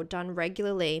once-off or done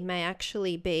regularly, may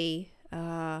actually be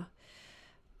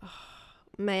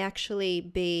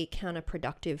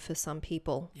counterproductive for some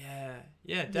people?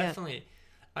 Yeah, definitely.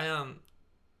 And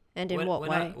in what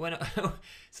way? When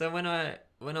I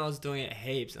was doing it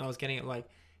heaps, and I was getting it like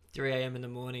 3 a.m. in the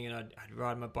morning, and I'd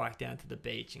ride my bike down to the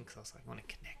beach, and because I was like, I want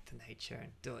to connect to nature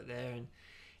and do it there, and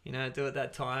do it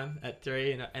that time at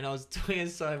 3, and I was doing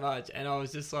it so much, and I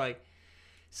was just like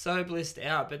so blissed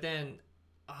out. But then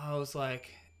I was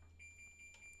like,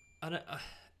 I don't know,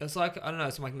 it's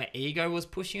like my ego was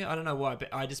pushing it. I don't know why, but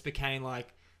I just became like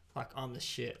I'm the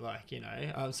shit. Like,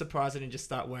 I'm surprised I didn't just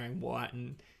start wearing white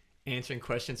and answering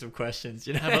questions of questions,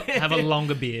 Have a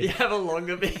longer beard. Yeah, have a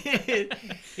longer beard,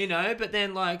 but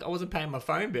then like I wasn't paying my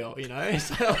phone bill,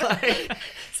 so like...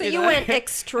 So you went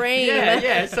extreme.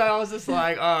 Yeah, so I was just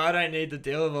like, oh, I don't need to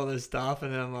deal with all this stuff,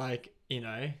 and then I'm like,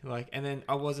 and then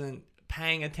I wasn't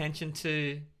paying attention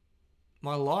to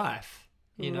my life,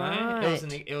 Right.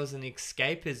 It was an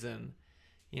escapism,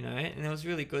 and it was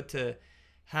really good to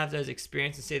have those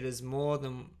experiences, see there's more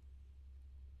than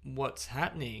what's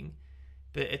happening.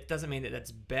 But it doesn't mean that that's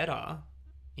better,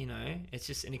 It's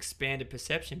just an expanded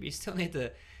perception. But you still need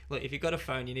to look. If you've got a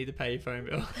phone, you need to pay your phone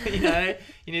bill.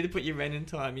 You need to put your rent in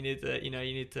time. You need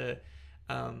to,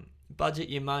 budget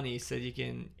your money so you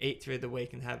can eat through the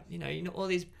week and have, all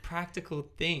these practical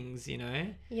things.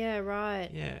 Yeah, right.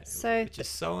 Yeah. So which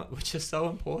is so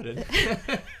important.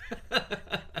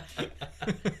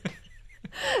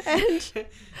 And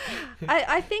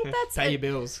I think that's pay your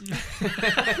bills.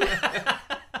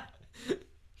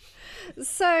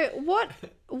 So what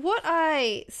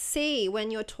I see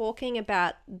when you're talking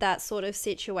about that sort of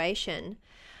situation,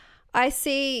 I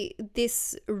see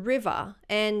this river,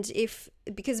 and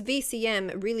because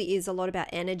VCM really is a lot about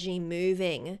energy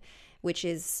moving, which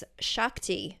is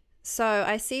Shakti. So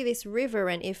I see this river,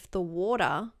 and if the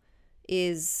water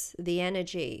is the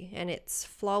energy and it's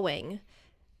flowing,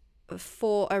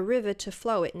 for a river to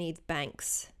flow, it needs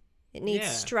banks. It needs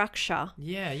structure.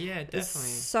 Yeah, definitely.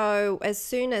 So as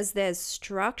soon as there's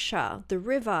structure, the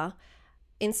river,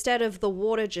 instead of the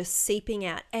water just seeping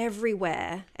out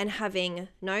everywhere and having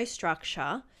no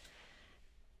structure,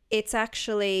 it's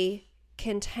actually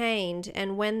contained.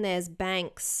 And when there's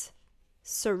banks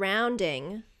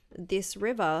surrounding this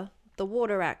river, the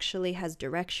water actually has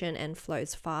direction and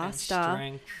flows faster.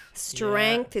 And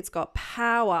strength. It's got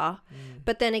power.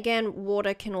 But then again,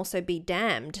 water can also be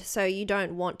dammed. So you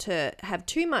don't want to have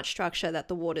too much structure that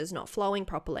the water's not flowing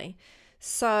properly.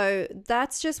 So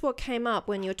that's just what came up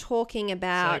when you're talking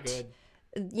about, So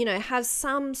good. Have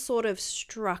some sort of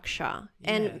structure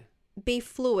and be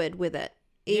fluid with it.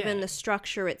 Even the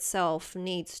structure itself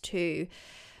needs to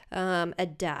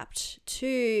adapt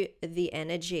to the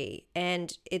energy,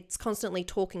 and it's constantly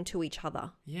talking to each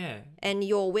other. Yeah. And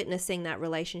you're witnessing that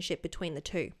relationship between the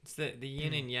two. It's the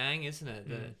yin and yang, isn't it?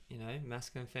 The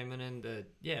masculine, feminine,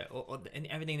 and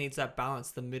everything needs that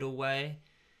balance, the middle way,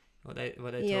 what they talk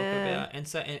about. And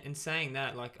so and saying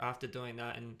that, like after doing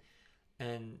that,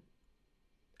 and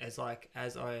as I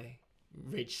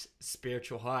reach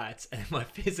spiritual heights, and my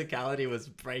physicality was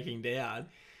breaking down.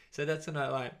 So that's when I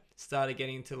like started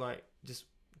getting into like just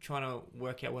trying to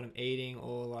work out what I'm eating,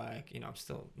 or like, you know, I'm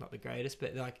still not the greatest,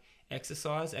 but like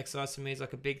exercise for me is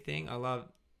like a big thing. I love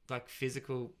like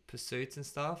physical pursuits and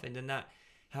stuff, and then that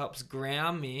helps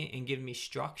ground me and give me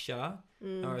structure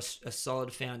or a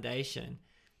solid foundation,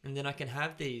 and then I can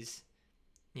have these,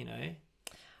 you know,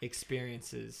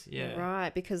 experiences. Yeah,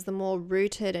 Right, because the more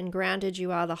rooted and grounded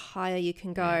you are, the higher you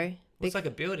can go. Well, it's like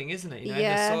a building, isn't it? You know,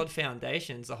 Yeah. the solid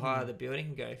foundations, the higher the building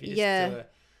can go. If you just Yeah. do a,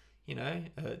 you know,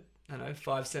 I don't know,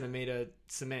 5 centimeter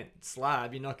cement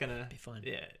slab, you're not gonna Be fine.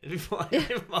 Yeah, it'll be fine.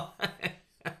 It'll be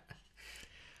fine.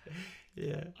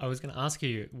 Yeah. I was going to ask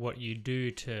you what you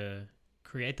do to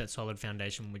create that solid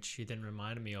foundation, which you then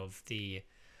reminded me of the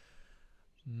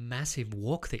massive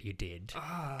walk that you did.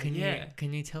 Oh, Can yeah.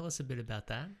 you tell us a bit about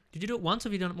that? Did you do it once, or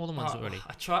have you done it more than once already?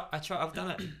 I try. I've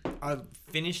done it. I've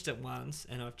finished it once,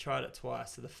 and I've tried it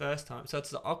twice. So the first time, so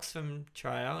it's the Oxfam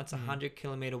Trail. It's a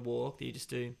 100-kilometer walk that you just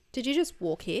do. Did you just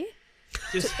walk here?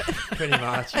 Just pretty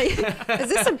much. Is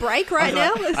this a break right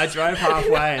now? I drove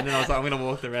halfway, and then I was like, I'm gonna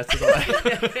walk the rest of the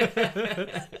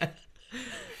way.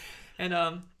 and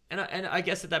I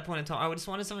guess at that point in time, I just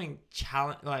wanted something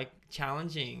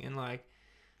challenging, and like,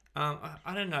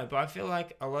 I don't know, but I feel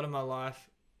like a lot of my life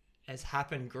has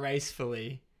happened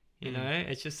gracefully. You know,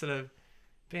 it's just sort of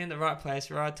being in the right place,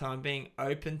 right time, being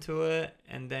open to it,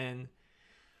 and then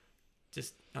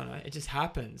just, I don't know, it just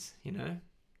happens, you know.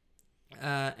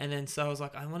 And then so I was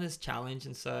like, I want this challenge,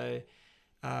 and so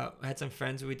I had some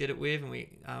friends who we did it with, and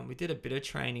we did a bit of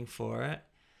training for it,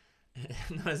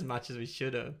 not as much as we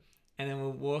should have. And then we're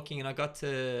walking, and I got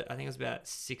to, I think it was about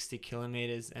 60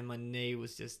 kilometers, and my knee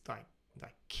was just like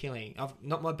killing.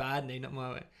 Not my bad knee, not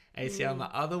my ACL, my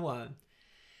other one.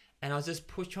 And I was just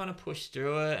trying to push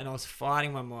through it, and I was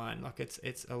fighting my mind. Like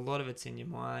it's a lot of it's in your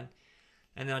mind.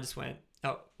 And then I just went,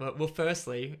 oh, well,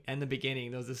 firstly, in the beginning,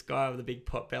 there was this guy with a big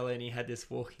pot belly, and he had this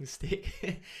walking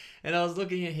stick. And I was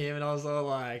looking at him, and I was all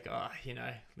like, oh, you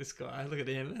know, this guy, look at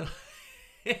him.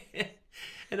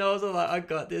 And I was all like, I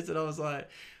got this. And I was like,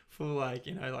 full, like,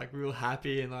 you know, like real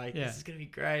happy, and like, this is going to be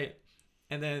great.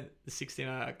 And then the 60,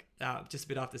 just a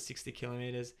bit after 60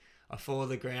 kilometers, I fall to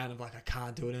the ground. I'm like, I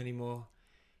can't do it anymore.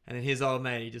 And then his old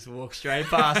mate, he just walked straight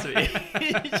past me.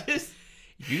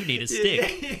 You need a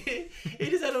stick. He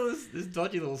just had all this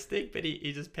dodgy little stick, but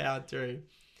he just powered through.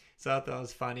 So I thought it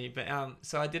was funny. But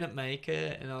so I didn't make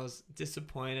it, and I was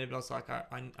disappointed. But I was like,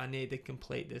 I need to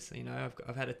complete this. You know,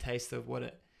 I've had a taste of what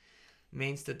it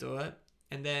means to do it.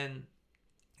 And then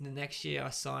the next year,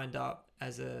 I signed up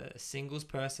as a singles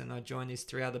person. I joined these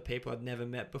 3 other people I'd never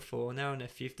met before, and they were in their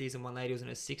 50s, and one lady was in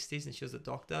her 60s, and she was a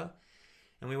doctor.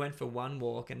 And we went for one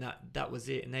walk, and that was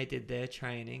it. And they did their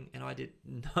training, and I did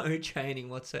no training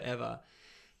whatsoever.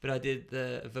 But I did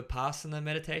the Vipassana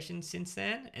meditation since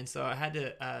then, and so I had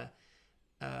a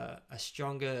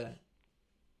stronger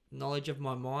knowledge of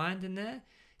my mind in there.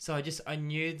 So I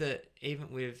knew that even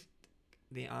with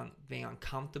the being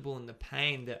uncomfortable and the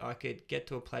pain, that I could get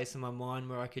to a place in my mind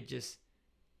where I could just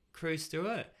cruise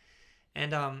through it.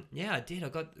 And I did. I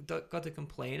got to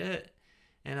complete it.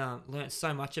 And learned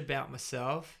so much about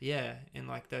myself, and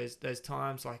like those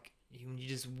times, like you're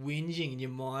just whinging in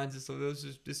your mind, just like,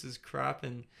 this is crap,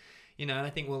 and you know. And I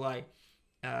think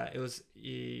it was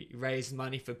you raised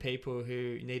money for people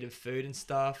who needed food and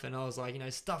stuff, and I was like, you know,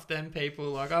 stuff them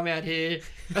people, like I'm out here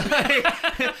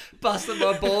busting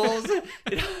my balls,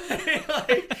 you know,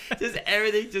 like just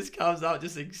everything just comes up,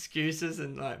 just excuses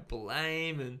and like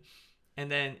blame and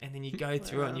then you go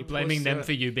through it, and you blaming them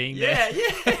for you being there.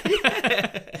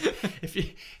 Yeah.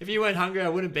 If you weren't hungry, I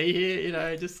wouldn't be here. You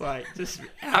know, just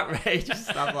outrageous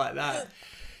stuff like that.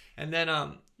 And then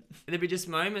there'd be just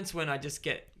moments when I'd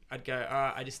go, all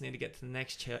right, I just need to get to the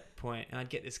next checkpoint, and I'd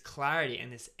get this clarity,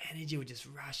 and this energy would just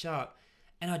rush up,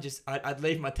 and I'd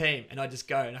leave my team, and I'd just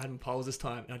go, and I had my poles this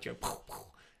time, and I'd go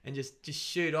and just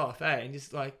shoot off, and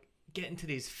just like get into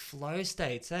these flow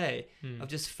states, of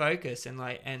just focus and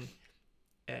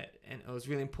it was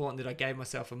really important that I gave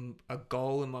myself a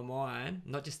goal in my mind,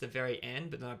 not just the very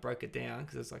end, but then I broke it down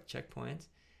because it was like checkpoints.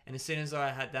 And as soon as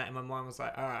I had that in my mind, I was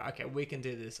like, all right, okay, we can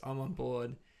do this. I'm on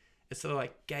board. It sort of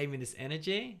like gave me this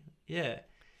energy, and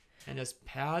just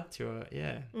powered through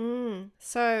it,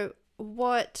 So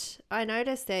what I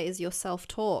noticed there is your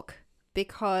self-talk,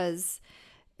 because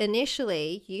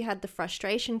initially you had the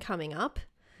frustration coming up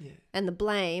and the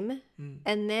blame,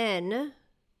 and then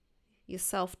your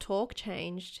self-talk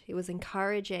changed. It was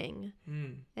encouraging.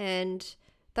 And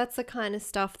That's the kind of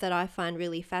stuff that I find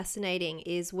really fascinating,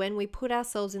 is when we put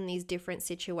ourselves in these different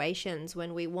situations,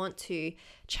 when we want to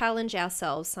challenge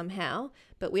ourselves somehow,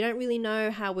 but we don't really know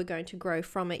how we're going to grow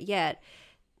from it yet.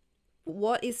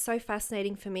 What is so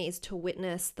fascinating for me is to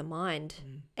witness the mind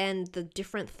and the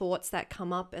different thoughts that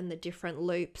come up and the different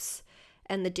loops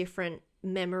and the different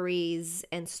memories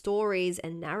and stories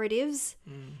and narratives.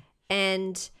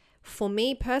 And for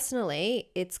me personally,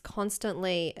 it's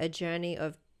constantly a journey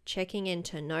of checking in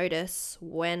to notice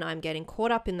when I'm getting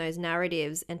caught up in those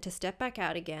narratives and to step back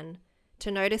out again,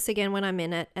 to notice again when I'm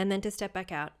in it, and then to step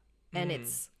back out. And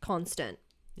it's constant.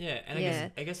 Yeah, and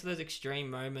I guess for those extreme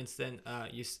moments, then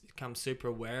you become super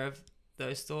aware of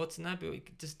those thoughts and that,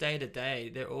 but just day to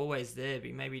day, they're always there,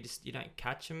 but maybe just you don't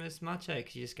catch them as much,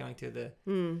 because you're just going through the,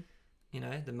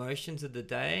 the motions of the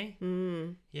day.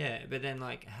 Yeah, but then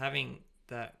like having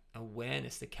that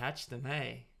awareness to catch them,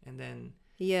 and then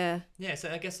yeah. So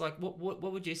I guess like what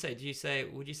would you say?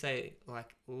 Would you say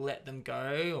like let them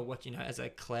go, or what as a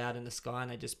cloud in the sky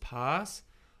and they just pass,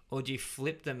 or do you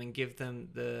flip them and give them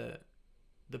the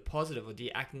positive, or do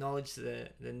you acknowledge the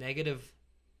negative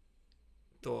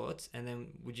thoughts and then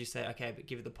would you say okay, but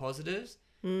give it the positives,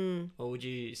 or would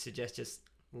you suggest just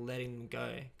letting them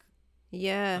go?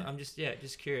 Yeah, I'm just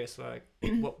curious, like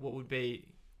what would be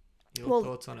your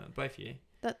thoughts on it, both of you?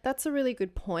 That's a really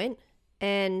good point,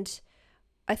 and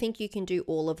I think you can do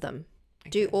all of them. Okay.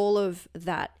 Do all of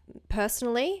that.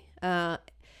 Personally, I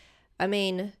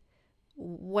mean,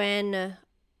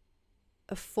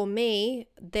 for me,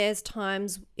 there's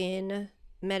times in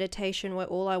meditation where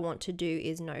all I want to do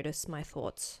is notice my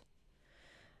thoughts.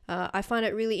 I find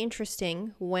it really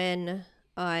interesting when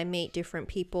I meet different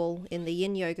people in the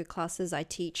yin yoga classes I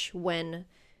teach, when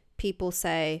people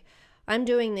say, I'm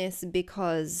doing this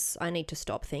because I need to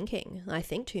stop thinking. I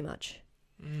think too much.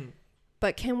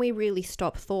 But can we really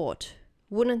stop thought?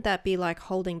 Wouldn't that be like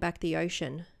holding back the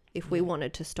ocean if we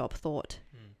wanted to stop thought?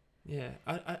 Yeah,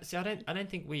 I don't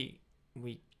think we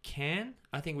can.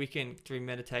 I think we can, through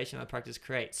meditation or practice,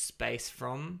 create space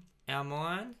from our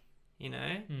mind,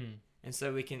 and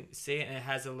so we can see it and it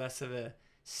has a less of a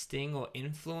sting or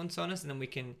influence on us, and then we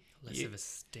can less of a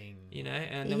sting,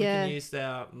 and then we can use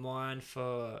our mind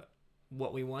for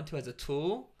what we want to as a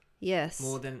tool,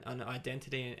 more than an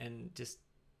identity, and just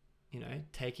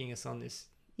taking us on this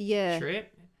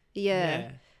trip.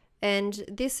 And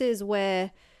this is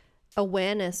where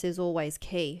awareness is always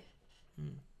key.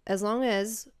 As long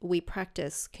as we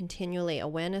practice continually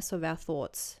awareness of our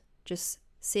thoughts, just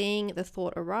seeing the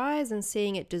thought arise and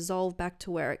seeing it dissolve back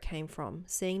to where it came from,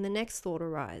 seeing the next thought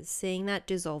arise, seeing that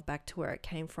dissolve back to where it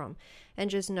came from,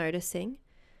 and just noticing.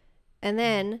 And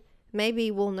then maybe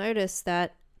we'll notice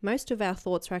that most of our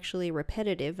thoughts are actually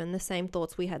repetitive and the same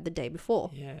thoughts we had the day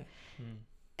before.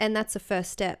 And that's the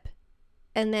first step.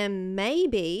 And then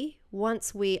maybe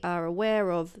once we are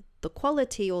aware of the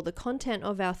quality or the content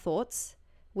of our thoughts,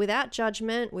 without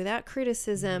judgment, without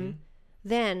criticism,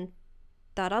 then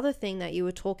that other thing that you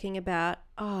were talking about,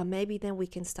 maybe then we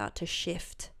can start to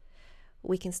shift.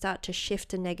 We can start to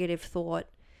shift a negative thought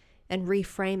and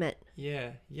reframe it.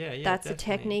 Yeah, That's definitely a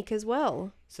technique as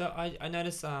well. So I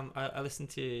noticed, I listened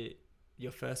to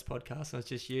your first podcast, and it's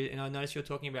just you, and I noticed you were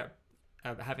talking about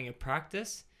having a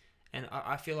practice, and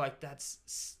I feel like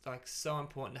that's like so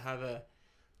important to have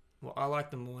I like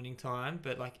the morning time,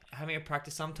 but like having a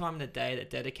practice sometime in the day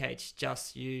that dedicates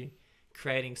just you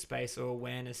creating space or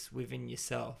awareness within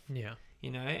yourself.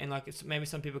 And like maybe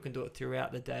some people can do it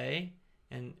throughout the day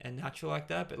and natural like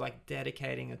that, but like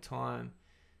dedicating a time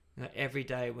every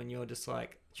day when you're just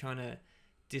like trying to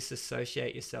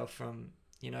disassociate yourself from,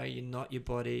 you're not your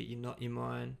body, you're not your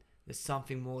mind, there's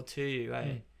something more to you,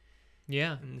 and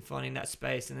finding that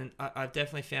space. And then I've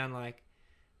definitely found like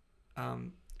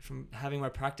from having my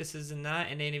practices and that,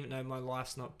 and then even though my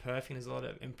life's not perfect and there's a lot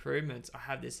of improvements, I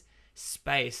have this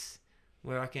space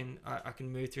where I can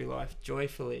move through life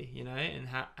joyfully, and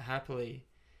happily,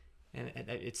 and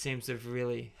it seems to have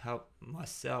really helped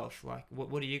myself. Like,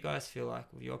 what do you guys feel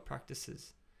like with your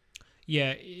practices?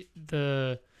 Yeah,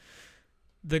 the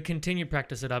continued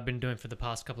practice that I've been doing for the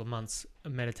past couple of months,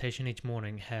 meditation each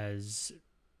morning, has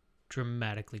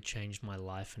dramatically changed my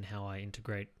life and how I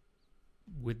integrate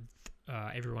with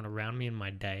everyone around me in my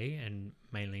day, and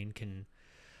Maileen can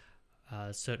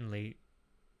certainly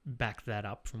back that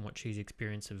up from what she's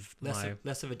experienced of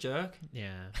less of a jerk.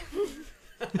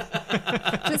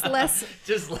 Just less,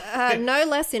 no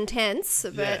less intense,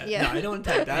 but no, I don't want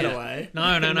to take that away.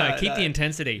 No, keep the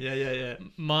intensity. Yeah.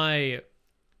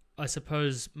 I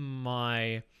suppose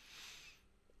my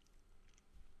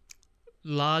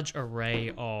large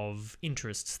array of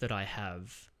interests that I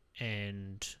have,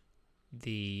 and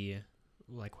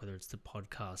like whether it's the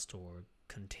podcast or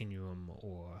continuum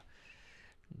or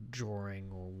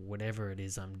drawing or whatever it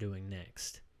is I'm doing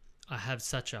next, I have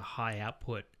such a high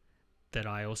output that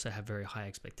I also have very high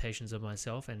expectations of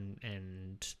myself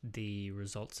and the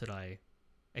results that I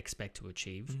expect to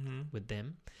achieve with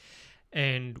them.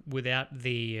 And without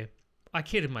I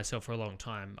kidded myself for a long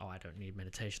time, I don't need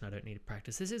meditation, I don't need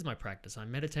practice. This is my practice. I'm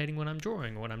meditating when I'm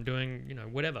drawing or when I'm doing,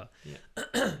 whatever.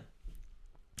 Yeah.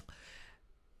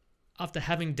 After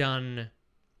having done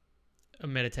a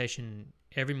meditation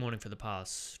every morning for the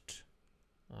past,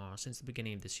 since the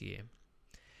beginning of this year,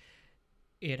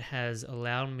 it has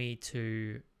allowed me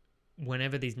to,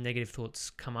 whenever these negative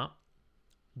thoughts come up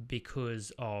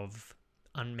because of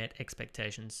unmet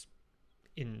expectations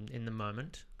in the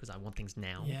moment, because I want things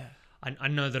now. Yeah. I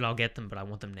know that I'll get them, but I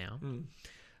want them now. Mm.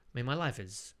 I mean, my life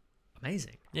is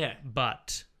amazing. Yeah.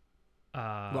 But...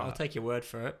 well, I'll take your word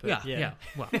for it. But yeah.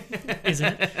 Well,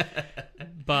 isn't it?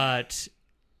 But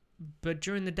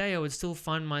during the day, I would still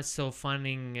find myself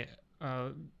allowing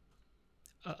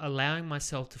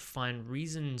myself to find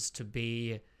reasons to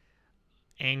be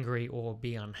angry or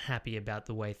be unhappy about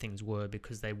the way things were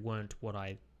because they weren't what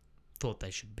I thought they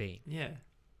should be. Yeah.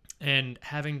 And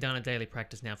having done a daily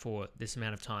practice now for this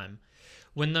amount of time,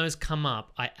 when those come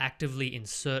up, I actively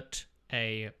insert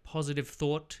a positive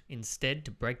thought instead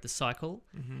to break the cycle.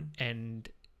 And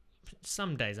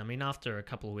some days, I mean, after a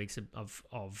couple of weeks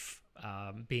of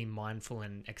being mindful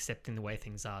and accepting the way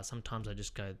things are, sometimes I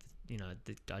just go,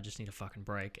 I just need a fucking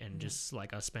break and just I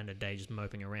spend a day just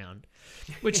moping around,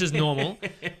 which is normal,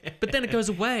 but then it goes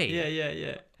away.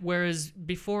 Yeah. Whereas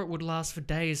before it would last for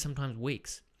days, sometimes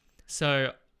weeks.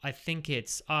 So I think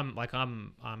it's I'm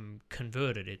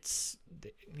converted. It's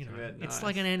it's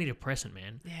like an antidepressant,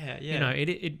 man. Yeah.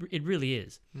 It really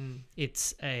is.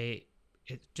 It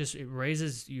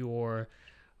raises your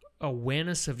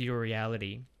awareness of your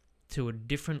reality to a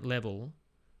different level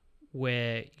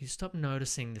where you stop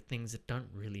noticing the things that don't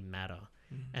really matter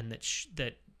and that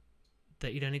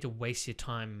you don't need to waste your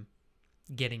time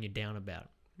getting you down about.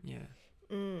 Yeah.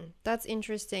 That's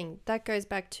interesting. That goes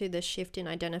back to the shift in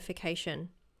identification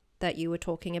that you were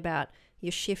talking about.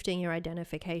 You're shifting your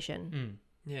identification.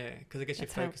 Yeah, because I guess you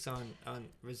focus on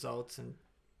results and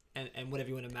whatever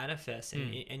you want to manifest,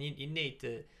 and you need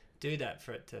to do that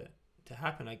for it to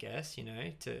happen, I guess,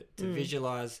 to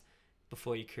visualize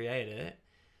before you create it.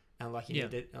 And you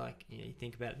need to, you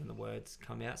think about it and the words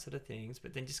come out, sort of things,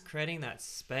 but then just creating that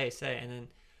space, and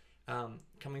then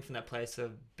coming from that place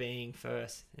of being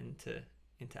first into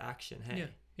action. Hey.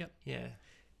 Yeah.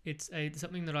 It's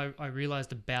something that I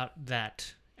realized about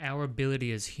that. Our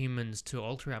ability as humans to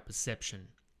alter our perception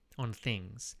on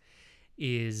things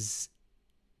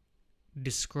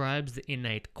describes the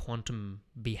innate quantum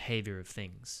behavior of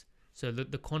things. So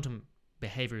the quantum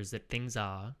behavior is that things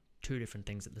are two different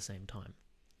things at the same time.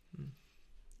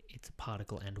 It's a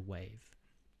particle and a wave,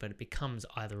 but it becomes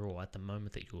either or at the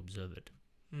moment that you observe it.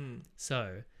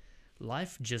 So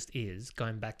life just is,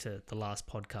 going back to the last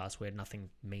podcast where nothing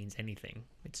means anything.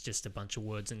 It's just a bunch of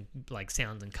words and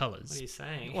sounds and colours. What are you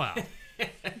saying? Wow.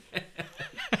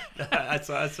 That's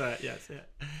right. Yes.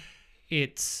 Yeah.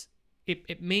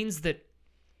 It means that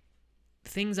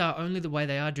things are only the way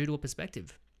they are due to a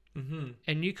perspective.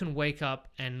 And you can wake up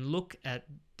and look at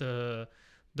the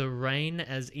rain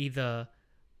as either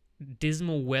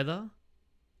dismal weather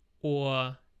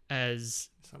or as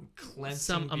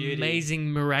some beauty.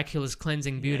 Amazing, miraculous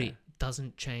cleansing beauty. Yeah.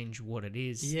 Doesn't change what it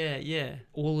is. Yeah.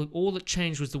 All that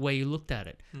changed was the way you looked at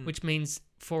it, which means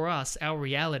for us, our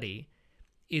reality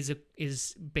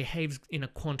behaves in a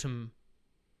quantum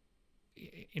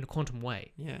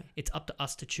way. Yeah. It's up to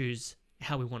us to choose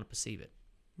how we want to perceive it.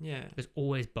 Yeah. There's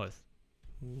always both.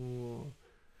 Ooh.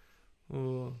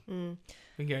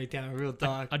 We go down a real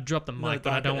dark. I dropped the mic,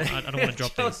 but I don't want to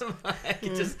drop this.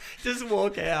 Just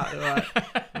walk out. Like,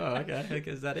 oh, okay.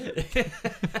 Is that it?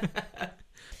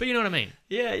 But you know what I mean?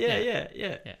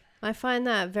 Yeah. I find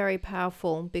that very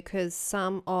powerful because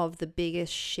some of the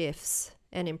biggest shifts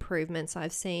and improvements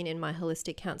I've seen in my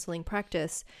holistic counseling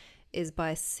practice is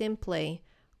by simply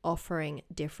offering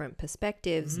different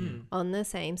perspectives on the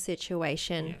same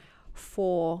situation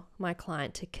for my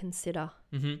client to consider.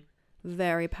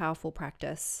 Very powerful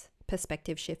practice.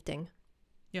 Perspective shifting.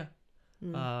 Yeah.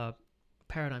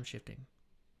 Paradigm shifting.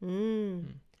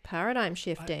 Paradigm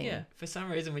shifting. For some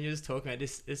reason, when you were just talking about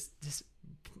this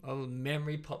a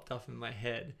memory popped up in my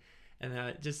head, and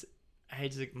my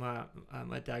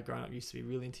dad growing up used to be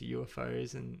really into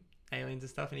UFOs and aliens and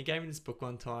stuff, and he gave me this book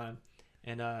one time,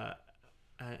 and I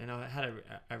had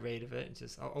a read of it,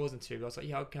 and I wasn't too, but I was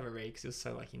like, I'll have a read because it was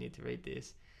so you need to read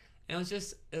this. And it was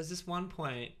just one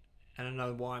point. I don't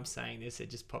know why I'm saying this. It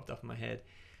just popped off in my head.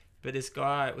 But this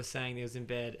guy was saying he was in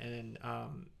bed, and then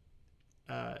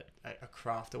a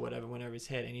craft or whatever went over his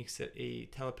head, and he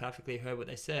telepathically heard what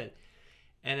they said,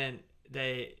 and then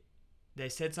they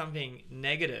said something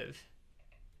negative,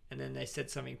 and then they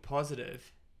said something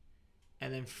positive,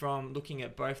 and then from looking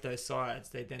at both those sides,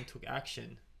 they then took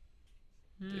action.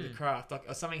 Through the craft, like,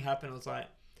 or something happened. It was like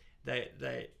they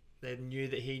knew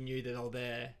that he knew that they were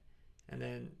there, and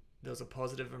then there was a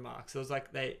positive remark. So it was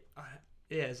like I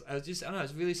don't know, it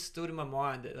was really stood in my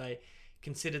mind that they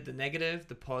considered the negative,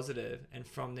 the positive, and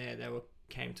from there they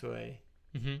came to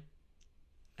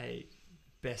a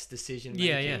best decision making.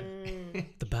 Yeah.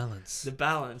 The balance. The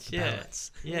balance, The yeah.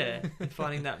 balance. Yeah. And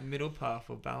finding that middle path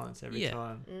or balance every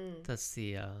time. That's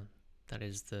that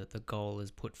is the goal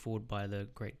is put forward by the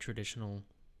great traditional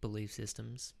belief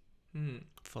systems.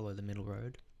 Follow the middle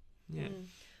road. Yeah.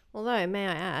 Although, may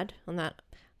I add on that,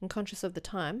 I'm conscious of the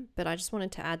time, but I just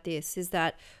wanted to add this, is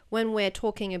that when we're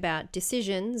talking about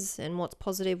decisions and what's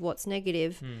positive, what's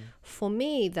negative, for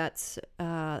me, that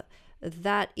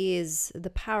is the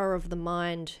power of the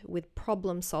mind with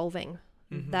problem solving.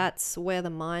 That's where the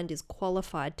mind is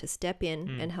qualified to step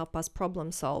in and help us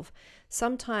problem solve.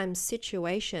 Sometimes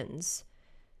situations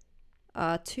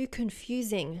are too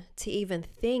confusing to even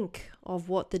think of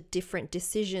what the different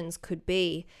decisions could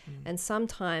be. And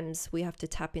sometimes we have to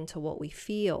tap into what we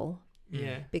feel.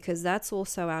 Yeah. Because that's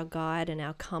also our guide and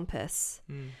our compass.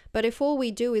 But if all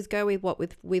we do is go with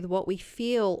what we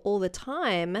feel all the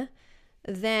time,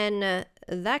 then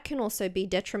that can also be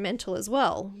detrimental as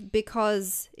well.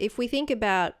 Because if we think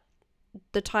about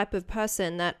the type of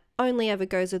person that only ever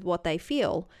goes with what they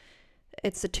feel,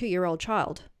 it's a 2-year-old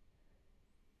child.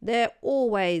 They're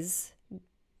always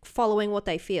following what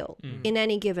they feel in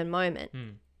any given moment.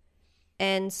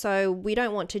 And so we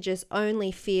don't want to just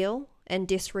only feel and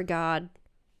disregard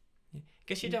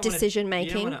Guess you don't decision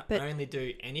making. You don't want to but only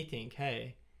do anything,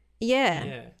 hey?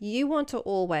 yeah, you want to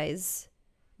always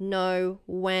know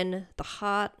when the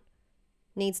heart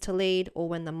needs to lead or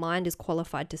when the mind is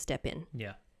qualified to step in.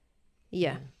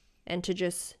 Yeah. And to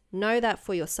just know that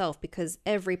for yourself, because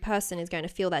every person is going to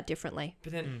feel that differently.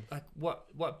 But then, like, what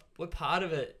part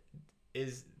of it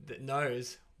is that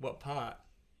knows what part,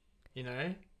 you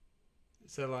know?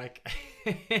 So like,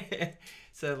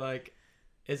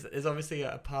 there's obviously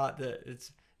a part that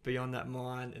it's beyond that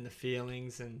mind and the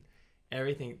feelings and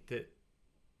everything that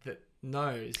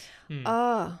knows.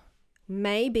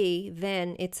 Maybe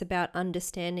then it's about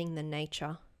understanding the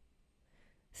nature.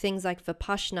 Things like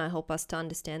Vipassana help us to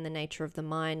understand the nature of the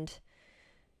mind,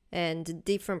 and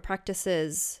different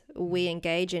practices we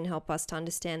engage in help us to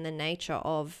understand the nature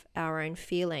of our own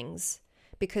feelings,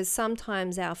 because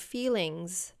sometimes our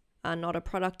feelings are not a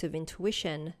product of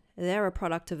intuition, they're a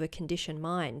product of a conditioned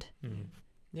mind.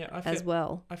 Yeah, as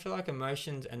well. I feel like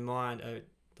emotions and mind are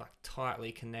like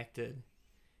tightly connected,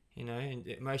 you know, and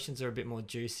emotions are a bit more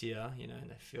juicier, you know, and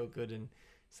they feel good and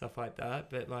stuff like that,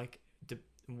 but like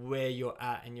where you're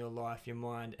at in your life, your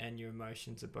mind and your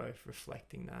emotions are both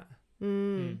reflecting that.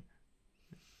 That's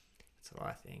what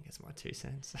I think. It's my 2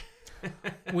 cents.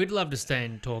 We'd love to stay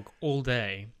and talk all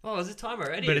day. Oh, is it time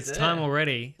already? But it's time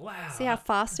already. Wow. See how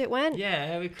fast it went?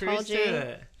 Yeah, we cruised through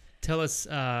it.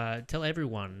 Tell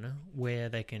everyone where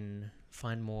they can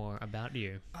find more about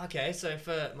you. Okay, so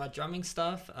for my drumming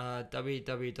stuff,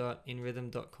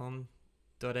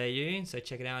 www.inrhythm.com.au. So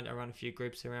check it out. I run a few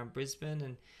groups around Brisbane,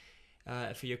 and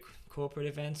for your corporate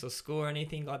events or school or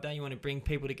anything like that, you want to bring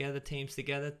people together, teams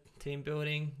together, team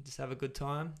building, just have a good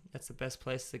time. That's the best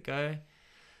place to go.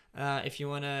 If you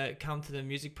want to come to the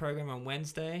music program on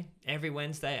Wednesday, every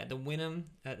Wednesday at the Wynnum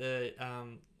at the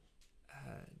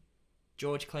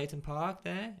George Clayton Park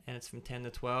there, and it's from 10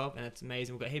 to 12, and it's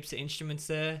amazing. We've got heaps of instruments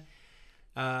there.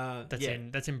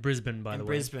 That's in Brisbane, by the way.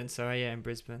 Brisbane, sorry, in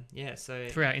Brisbane. Yeah, so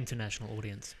for our international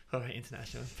audience. Oh,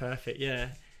 international, perfect,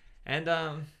 yeah. And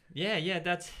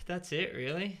that's it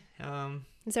really.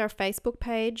 Is there a Facebook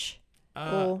page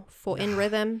or for In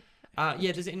Rhythm?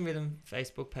 Yeah, there's an In Rhythm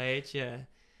Facebook page, yeah.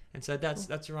 And so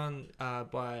that's run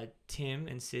by Tim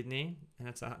in Sydney, and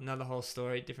that's another whole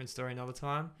story, different story another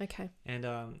time. Okay. And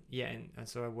and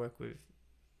so I work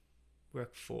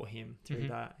for him through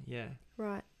that. Yeah.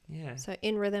 Right. Yeah. So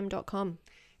inrhythm.com.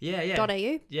 Yeah.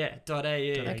 .au? Yeah, .au.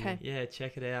 Okay. Yeah,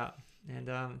 check it out.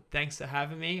 And thanks for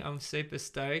having me. I'm super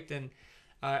stoked, and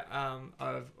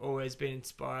I've always been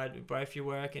inspired with both your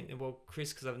work and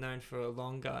Chris, because I've known for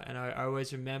longer, and I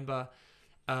always remember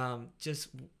just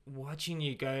watching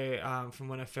you go from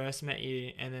when I first met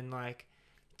you, and then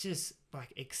just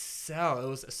excel. It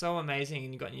was so amazing.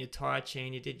 And you got in your Tai Chi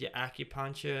and you did your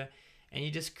acupuncture, and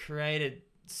you just created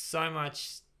so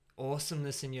much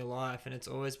awesomeness in your life, and it's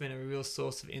always been a real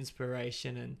source of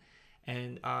inspiration,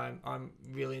 and I'm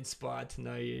really inspired to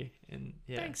know you. And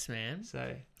yeah, Thanks, man. so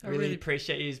I really- really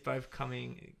appreciate you both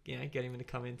coming, getting me to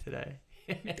come in today.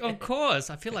 Of course.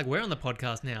 I feel like we're on the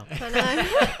podcast now. I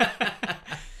know.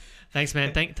 Thanks,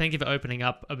 man. Thank you for opening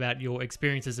up about your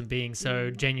experiences and being so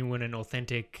genuine and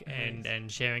authentic and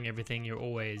sharing everything. You're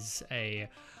always a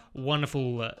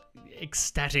wonderful,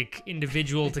 ecstatic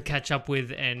individual to catch up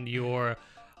with, and your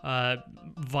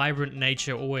vibrant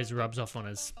nature always rubs off on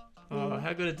us. Oh,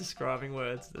 how good at describing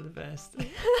words. They're the best.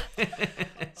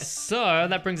 So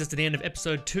that brings us to the end of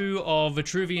episode 2 of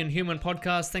Vitruvian Human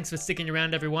Podcast. Thanks for sticking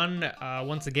around, everyone.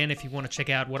 Once again, if you want to check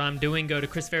out what I'm doing, go to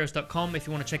chrisfehres.com. If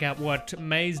you want to check out what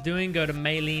May's doing, go to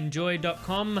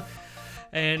mayleenjoy.com.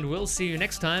 And we'll see you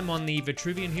next time on the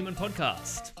Vitruvian Human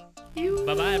Podcast.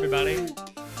 Bye-bye, everybody.